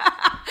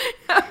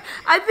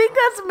 I think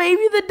that's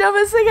maybe the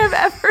dumbest thing I've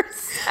ever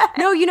said.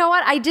 No, you know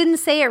what? I didn't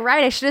say it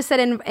right. I should have said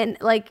in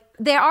like,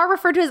 they are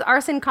referred to as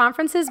arson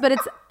conferences, but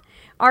it's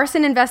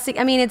arson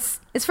I mean, it's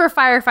for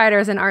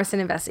firefighters and arson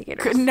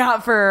investigators.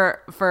 Not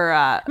for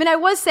I mean, I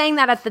was saying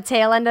that at the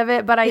tail end of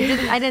it, but I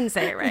didn't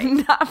say it right.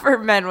 Not for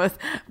men with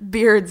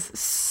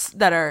beards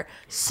that are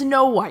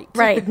snow white.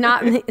 Right.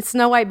 Not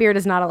Snow White beard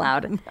is not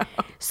allowed. No.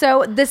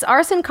 So this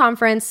arson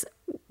conference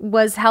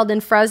was held in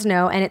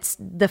Fresno, and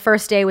the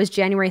first day was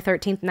January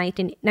 13th,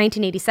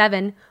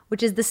 1987,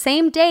 which is the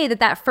same day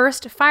that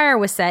first fire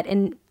was set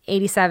in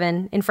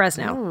 87 in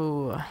Fresno.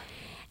 Ooh.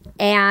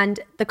 And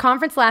the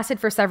conference lasted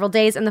for several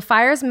days, and the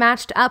fires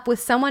matched up with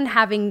someone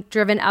having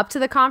driven up to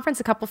the conference,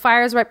 a couple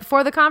fires right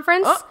before the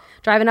conference,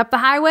 driving up the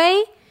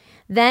highway.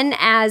 Then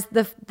as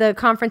the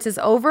conference is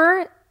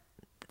over,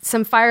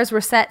 some fires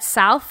were set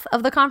south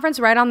of the conference,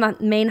 right on the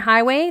main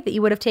highway that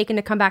you would have taken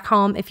to come back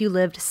home if you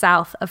lived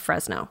south of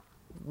Fresno.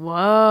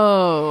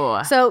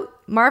 Whoa. So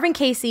Marvin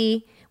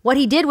Casey, what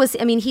he did was,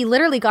 I mean, he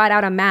literally got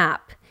out a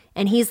map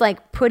and he's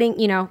like putting,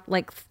 whatever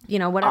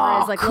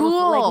it is, like,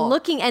 cool. like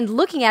looking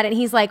at it. And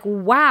he's like,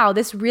 wow,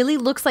 this really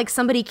looks like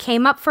somebody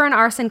came up for an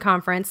arson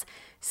conference,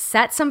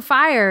 set some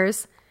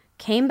fires,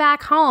 came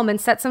back home and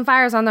set some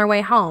fires on their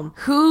way home.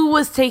 Who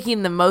was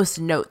taking the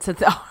most notes at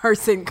the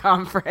arson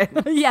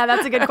conference? Yeah,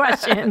 that's a good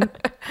question.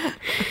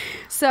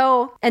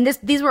 So, and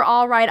these were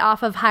all right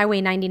off of Highway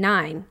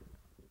 99.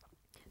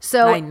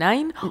 So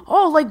 99?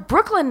 Oh, like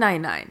Brooklyn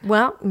 99.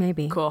 Well,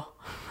 maybe. Cool.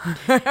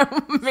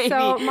 Maybe.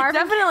 So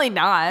definitely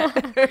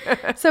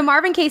not. So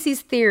Marvin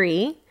Casey's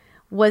theory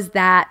was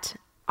that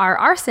our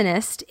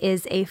arsonist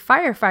is a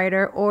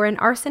firefighter or an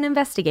arson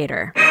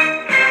investigator.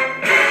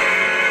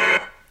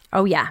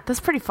 Oh, yeah. That's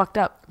pretty fucked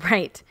up.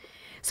 Right.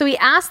 So he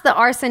asked the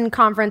arson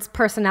conference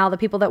personnel, the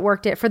people that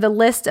worked it, for the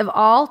list of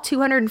all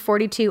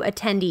 242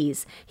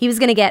 attendees. He was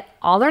going to get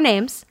all their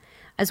names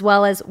as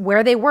well as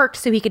where they worked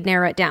so he could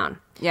narrow it down.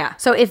 Yeah.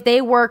 So if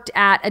they worked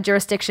at a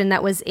jurisdiction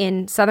that was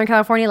in Southern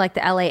California, like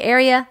the LA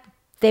area,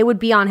 they would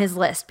be on his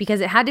list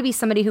because it had to be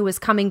somebody who was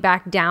coming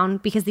back down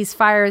because these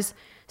fires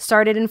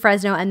started in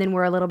Fresno and then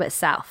were a little bit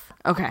south.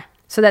 Okay.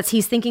 So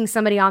he's thinking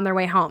somebody on their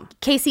way home.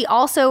 Casey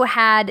also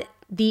had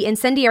the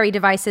incendiary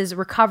devices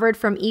recovered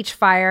from each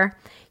fire.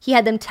 He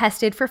had them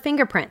tested for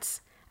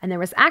fingerprints. And there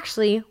was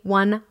actually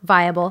one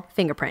viable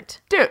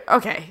fingerprint. Dude,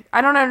 okay. I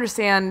don't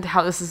understand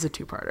how this is a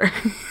two-parter.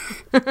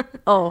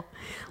 Oh,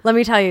 let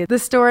me tell you. The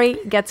story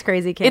gets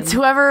crazy, Kim. It's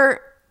whoever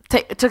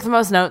took the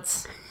most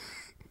notes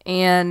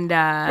and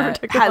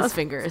has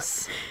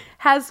fingers.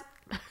 Has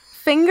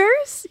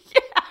fingers?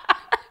 Yeah.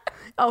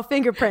 Oh,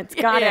 fingerprints.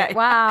 Got it.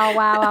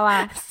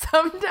 Wow.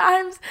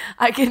 Sometimes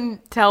I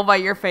can tell by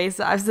your face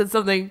that I've said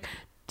something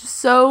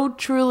so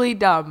truly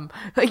dumb.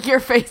 Like your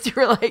face, you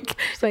were like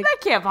that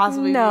can't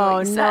possibly be what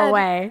you said. No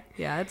way.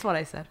 Yeah, that's what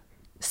I said.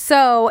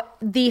 So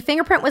the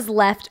fingerprint was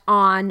left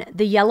on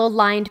the yellow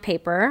lined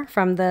paper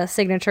from the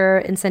signature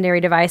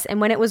incendiary device.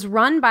 And when it was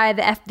run by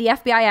the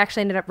FBI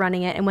actually ended up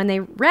running it. And when they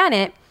ran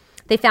it,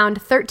 they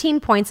found 13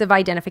 points of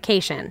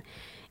identification.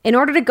 In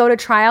order to go to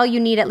trial, you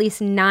need at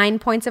least 9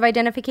 points of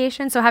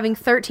identification. So having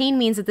 13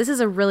 means that this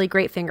is a really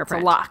great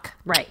fingerprint. It's a lock.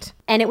 Right.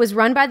 And it was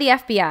run by the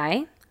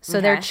FBI. So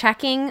they're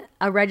checking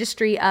a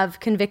registry of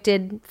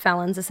convicted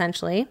felons,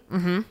 essentially.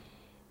 Mm-hmm.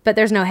 But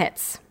there's no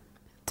hits.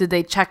 Did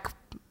they check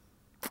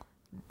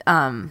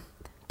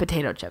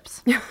potato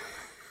chips?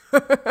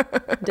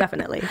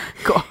 Definitely.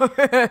 Cool.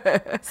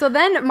 So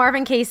then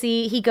Marvin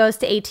Casey, he goes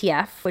to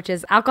ATF, which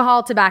is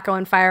Alcohol, Tobacco,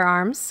 and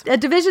Firearms, a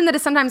division that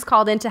is sometimes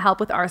called in to help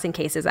with arson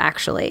cases,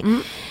 actually.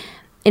 Mm-hmm.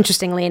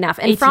 Interestingly enough.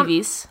 And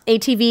ATVs.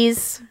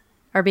 ATVs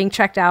are being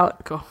checked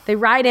out. Cool. They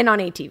ride in on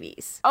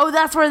ATVs. Oh,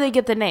 that's where they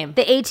get the name.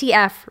 The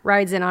ATF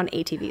rides in on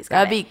ATVs.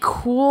 That'd be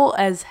cool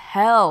as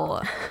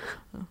hell.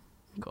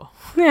 Cool.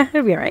 Yeah,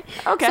 it'll be all right.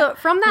 Okay. So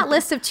from that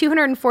list of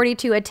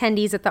 242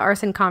 attendees at the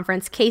arson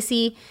conference,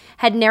 Casey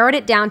had narrowed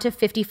it down to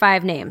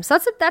 55 names. So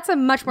that's a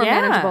much more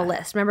manageable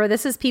list. Remember,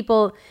 this is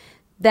people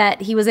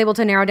that he was able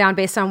to narrow down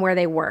based on where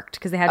they worked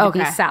because they had to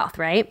be south,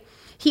 right?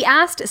 He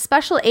asked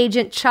Special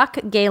Agent Chuck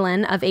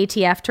Galen of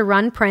ATF to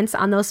run prints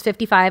on those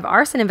 55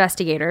 arson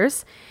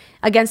investigators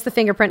against the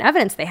fingerprint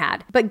evidence they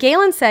had. But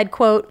Galen said,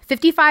 quote,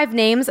 55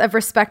 names of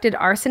respected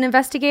arson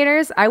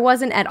investigators, I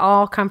wasn't at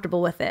all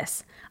comfortable with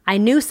this. I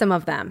knew some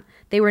of them.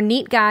 They were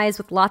neat guys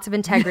with lots of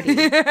integrity.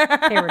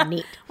 They were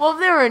neat. Well, if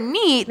they were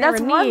neat,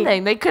 that's one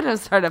thing. They couldn't have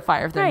started a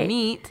fire if they're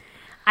neat.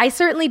 I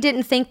certainly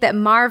didn't think that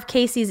Marv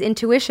Casey's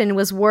intuition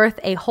was worth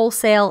a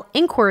wholesale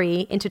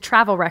inquiry into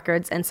travel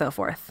records and so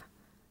forth.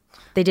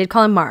 They did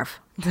call him Marv.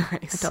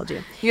 Nice. I told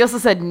you. He also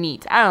said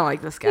neat. I don't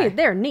like this guy. Dude,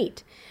 they're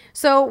neat.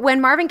 So when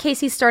Marvin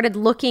Casey started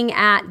looking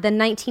at the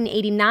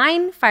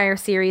 1989 fire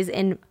series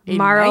in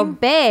Morro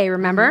Bay,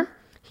 remember?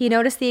 He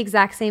noticed the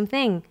exact same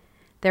thing.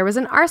 There was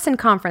an arson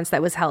conference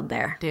that was held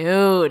there.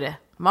 Dude.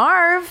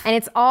 Marv. And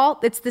it's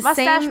the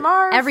Mustache same,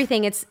 Marv.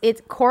 everything.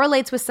 It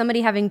correlates with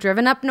somebody having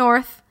driven up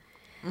north,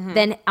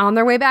 then on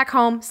their way back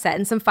home,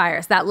 setting some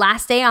fires. That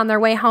last day on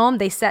their way home,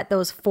 they set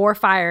those 4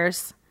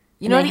 fires,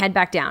 and they head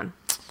back down.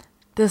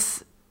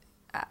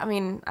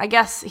 I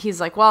guess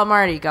he's like, well, I'm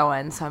already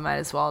going, so I might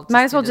as well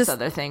do this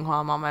other thing while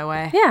I'm on my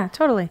way. Yeah,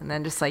 totally. And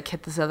then just like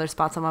hit this other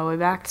spots on my way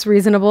back. It's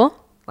reasonable.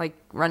 Like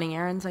running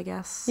errands, I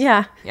guess.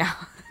 Yeah. Yeah.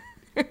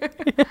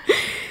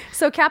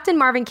 So Captain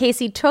Marvin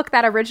Casey took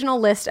that original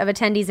list of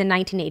attendees in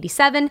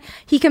 1987.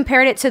 He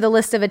compared it to the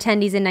list of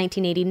attendees in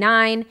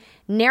 1989,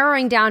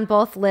 narrowing down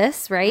both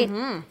lists, right?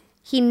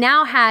 He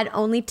now had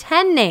only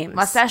 10 names.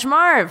 Mustache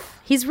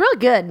Marv. He's real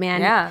good, man.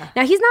 Yeah.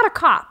 Now, he's not a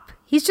cop.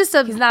 He's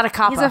not a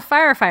cop. He's a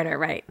firefighter,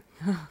 right?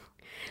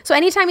 So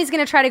anytime he's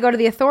going to try to go to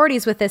the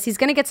authorities with this, he's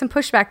going to get some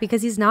pushback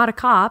because he's not a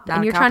cop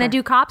and you're trying to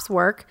do cops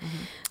work.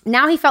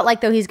 Now he felt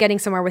like, though, he's getting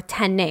somewhere with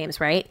 10 names,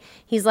 right?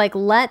 He's like,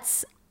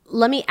 let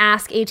me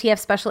ask ATF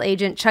Special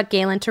Agent Chuck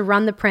Galen to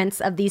run the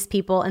prints of these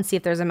people and see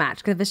if there's a match.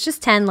 Because if it's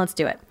just 10, let's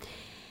do it.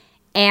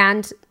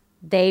 And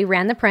they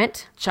ran the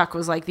print. Chuck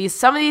was like,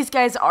 some of these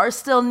guys are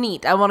still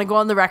neat. I want to go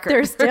on the record.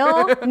 They're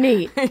still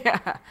neat.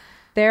 Yeah.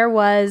 There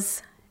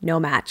was no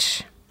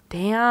match.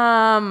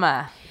 Damn.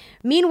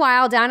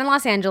 Meanwhile, down in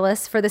Los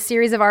Angeles, for the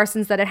series of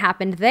arsons that had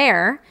happened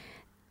there,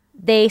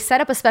 they set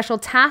up a special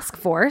task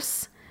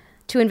force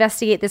to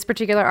investigate this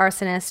particular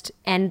arsonist,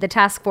 and the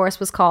task force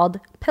was called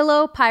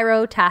Pillow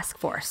Pyro Task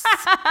Force.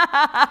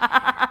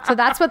 So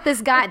that's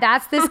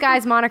this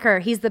guy's moniker.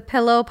 He's the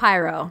Pillow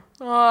Pyro.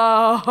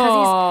 Oh.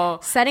 Because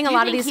he's setting a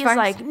lot of these fires. He's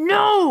like,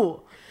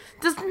 no,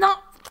 this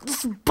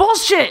is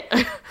bullshit.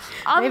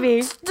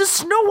 Maybe. The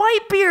Snow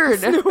White beard.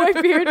 Snow White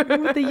beard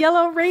with the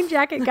yellow rain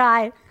jacket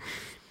guy.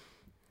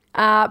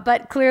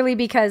 But clearly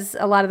because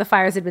a lot of the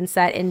fires had been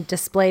set in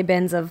display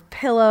bins of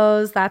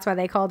pillows, that's why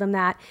they called him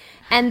that.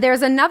 And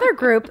there's another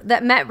group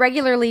that met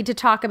regularly to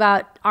talk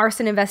about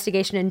arson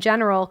investigation in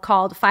general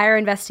called Fire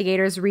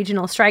Investigators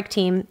Regional Strike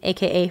Team,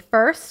 aka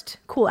FIRST.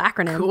 Cool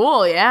acronym.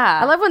 Cool,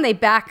 yeah. I love when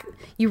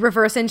you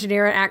reverse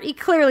engineer it.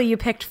 Clearly you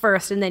picked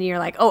first and then you're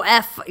like, oh,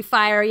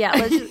 fire, yeah.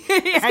 Let's just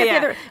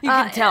yeah. You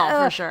can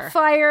tell for sure.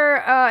 Fire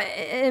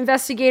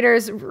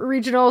Investigators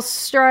Regional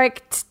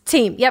Strike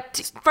Team. Yep.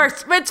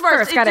 First. It's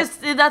first.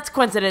 That's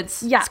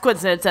coincidence. Yeah. It's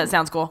coincidence. That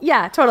sounds cool.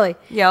 Yeah, totally.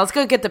 Yeah, let's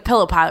go get the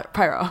Pillow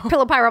Pyro.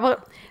 Pillow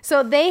Pyro.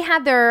 So they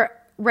had their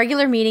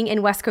regular meeting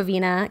in West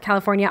Covina,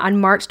 California on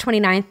March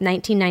 29th,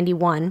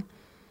 1991.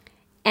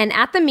 And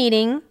at the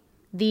meeting,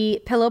 the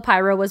Pillow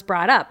Pyro was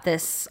brought up,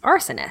 this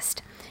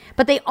arsonist.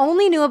 But they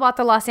only knew about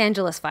the Los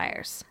Angeles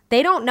fires.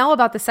 They don't know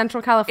about the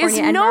Central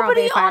California and Morro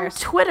Bay fires.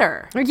 Is nobody on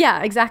Twitter?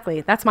 Yeah, exactly.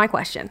 That's my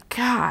question.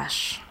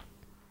 Gosh.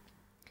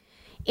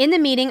 In the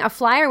meeting, a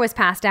flyer was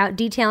passed out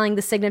detailing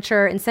the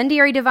signature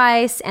incendiary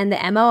device and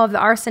the MO of the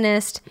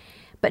arsonist,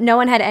 but no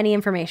one had any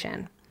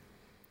information.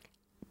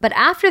 But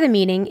after the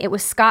meeting, it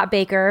was Scott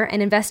Baker,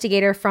 an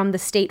investigator from the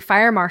state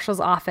fire marshal's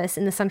office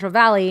in the Central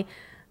Valley,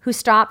 who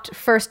stopped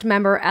first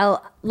member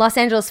Los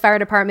Angeles Fire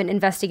Department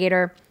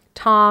investigator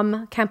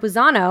Tom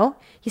Campuzano.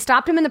 He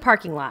stopped him in the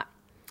parking lot,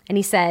 and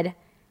he said,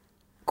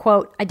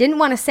 quote, I didn't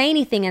want to say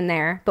anything in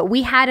there, but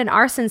we had an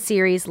arson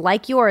series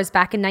like yours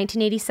back in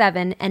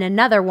 1987 and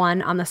another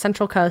one on the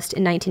Central Coast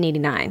in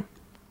 1989.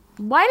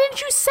 Why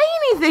didn't you say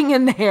anything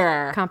in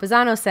there?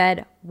 Campuzano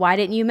said, why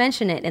didn't you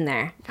mention it in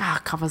there?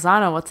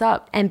 Campuzano, what's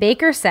up? And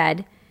Baker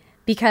said,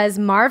 because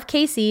Marv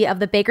Casey of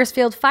the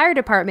Bakersfield Fire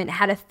Department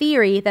had a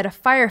theory that a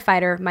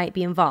firefighter might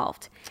be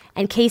involved.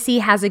 And Casey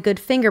has a good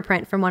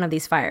fingerprint from one of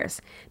these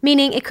fires.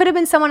 Meaning it could have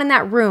been someone in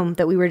that room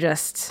that we were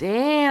just...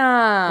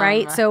 Damn.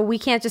 Right? So we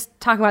can't just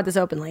talk about this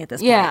openly at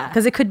this point. Yeah.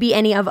 Because it could be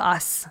any of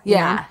us.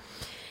 Yeah.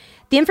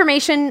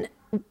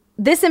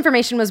 This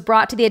information was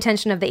brought to the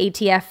attention of the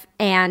ATF,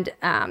 and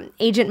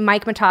Agent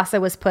Mike Matassa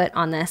was put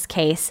on this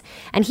case.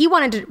 And he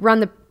wanted to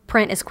run the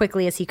print as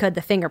quickly as he could,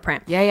 the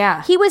fingerprint.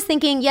 Yeah. He was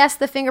thinking, yes,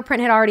 the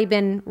fingerprint had already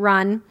been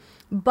run,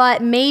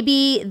 but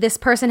maybe this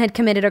person had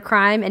committed a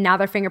crime and now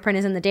their fingerprint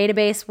is in the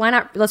database. Why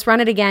not? Let's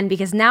run it again,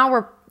 because now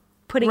we're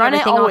putting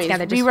everything all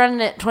together. Be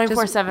running it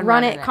 24/7.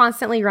 Run it,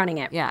 constantly running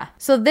it. Yeah.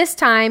 So this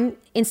time,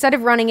 instead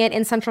of running it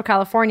in Central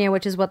California,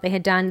 which is what they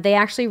had done, they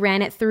actually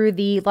ran it through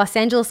the Los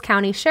Angeles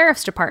County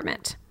Sheriff's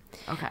Department.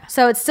 Okay.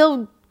 So it's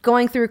still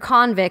going through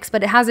convicts,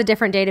 but it has a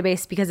different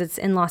database because it's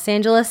in Los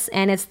Angeles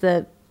and it's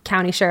the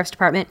county sheriff's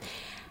department.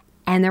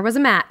 And there was a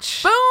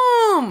match.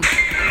 Boom!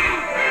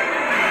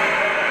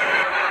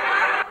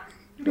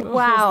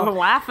 Wow. The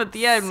laugh at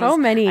the end. So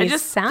many I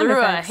just sound threw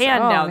effects. a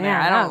hand Oh, down there.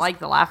 man, I that don't was like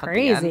the laugh at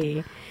the end.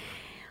 Crazy.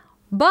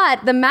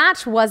 But the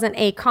match wasn't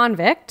a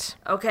convict.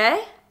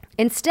 Okay.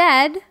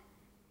 Instead,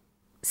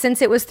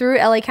 since it was through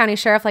LA County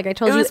Sheriff, like I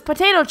told It you, was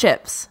potato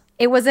chips.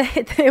 it was a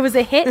hit. It was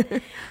a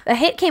hit. A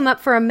hit came up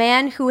for a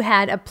man who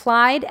had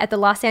applied at the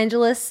Los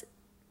Angeles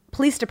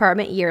Police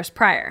Department years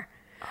prior.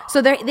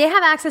 So they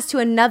have access to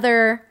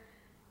another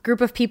group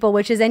of people,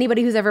 which is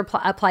anybody who's ever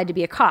applied to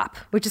be a cop,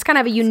 which is kind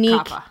of a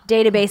unique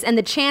database. And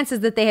the chances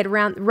that they had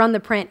run the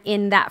print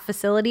in that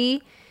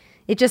facility,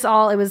 it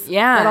all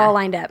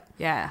lined up.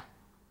 Yeah.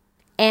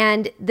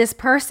 And this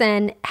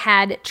person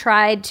had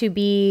tried to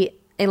be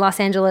a Los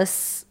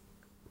Angeles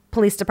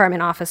Police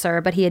Department officer,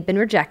 but he had been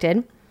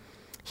rejected.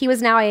 He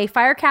was now a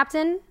fire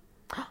captain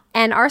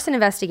and arson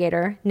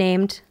investigator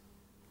named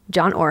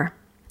John Orr.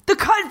 The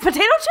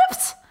potato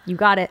chips? You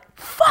got it.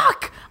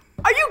 Fuck!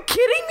 Are you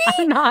kidding me?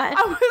 I'm not.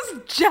 I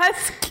was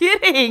just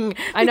kidding.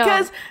 I know.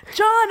 Because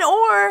John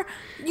Orr,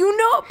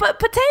 but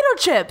potato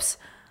chips.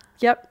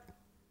 Yep.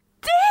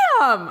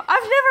 Damn! I've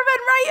never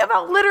been right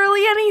about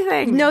literally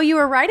anything. No, you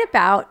were right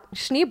about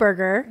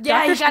Schneeberger.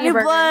 Yeah, Dr. he got new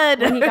Schneeberger,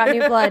 blood. when he got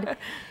new blood.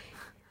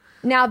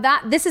 Now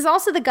this is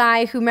also the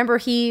guy who, remember,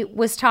 he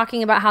was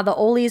talking about how the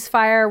Ole's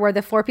fire where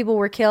the 4 people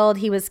were killed,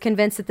 he was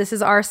convinced that this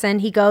is arson.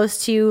 He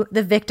goes to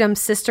the victim's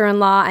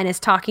sister-in-law and is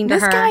talking to her.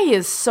 This guy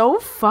is so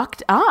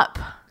fucked up.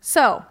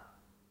 So,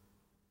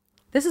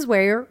 this is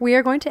where we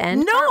are going to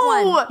end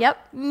part 1.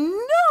 Yep.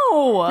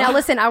 No! Now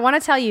listen, I want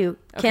to tell you,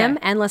 Kim Okay.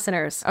 and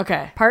listeners.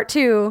 Okay. Part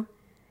 2,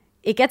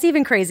 it gets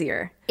even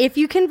crazier. If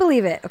you can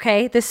believe it,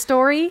 okay? This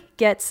story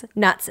gets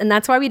nuts. And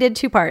that's why we did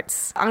 2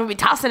 parts. I'm going to be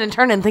tossing and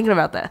turning thinking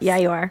about this. Yeah,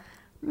 you are.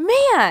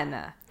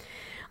 Man.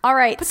 All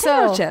right.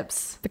 Potato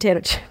chips. Potato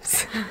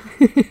chips.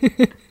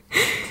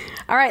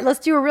 All right, let's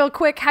do a real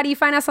quick. How do you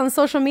find us on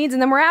social medias?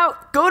 And then we're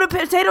out. Go to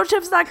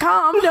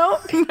potatochips.com. No.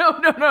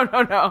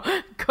 No.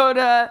 Go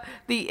to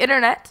the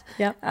internet.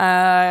 Yep.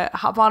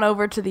 Hop on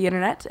over to the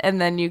internet, and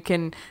then you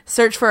can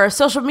search for our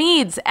social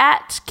medias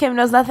at Kim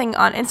Knows Nothing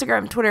on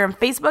Instagram, Twitter, and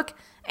Facebook,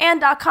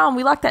 and .com.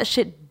 We lock that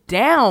shit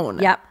down.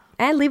 Yep.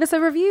 And leave us a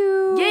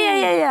review.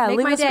 Yeah. Make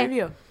Leave my us day. a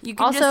review. You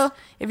can Also- just,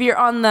 if you're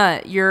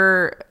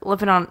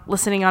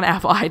listening on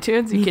Apple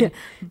iTunes, you can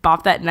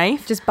bop that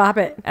knife. Just bop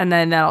it. And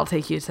then that'll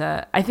take you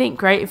to, I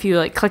think, right? If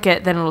you click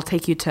it, then it'll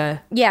take you to.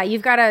 Yeah,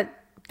 you've got to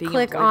Being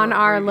click able to on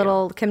our review.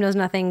 little Kim Knows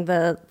Nothing,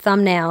 the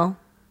thumbnail.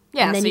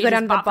 Yeah, And then so you go just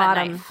down to the bop that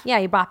bottom. knife. Yeah,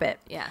 you bop it.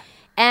 Yeah.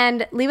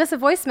 And leave us a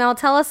voicemail.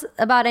 Tell us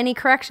about any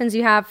corrections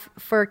you have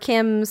for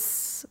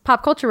Kim's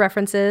pop culture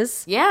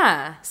references.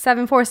 Yeah.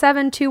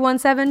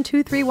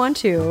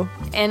 747-217-2312.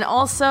 And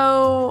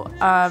also,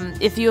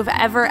 if you have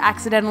ever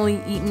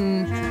accidentally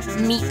eaten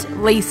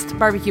meat-laced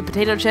barbecue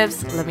potato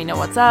chips, let me know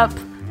what's up.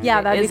 Yeah,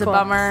 that'd It be is cool. a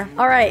bummer.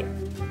 All right.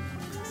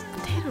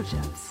 Potato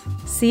chips.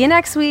 See you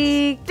next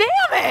week.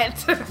 Damn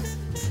it!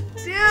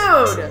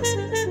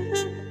 Dude!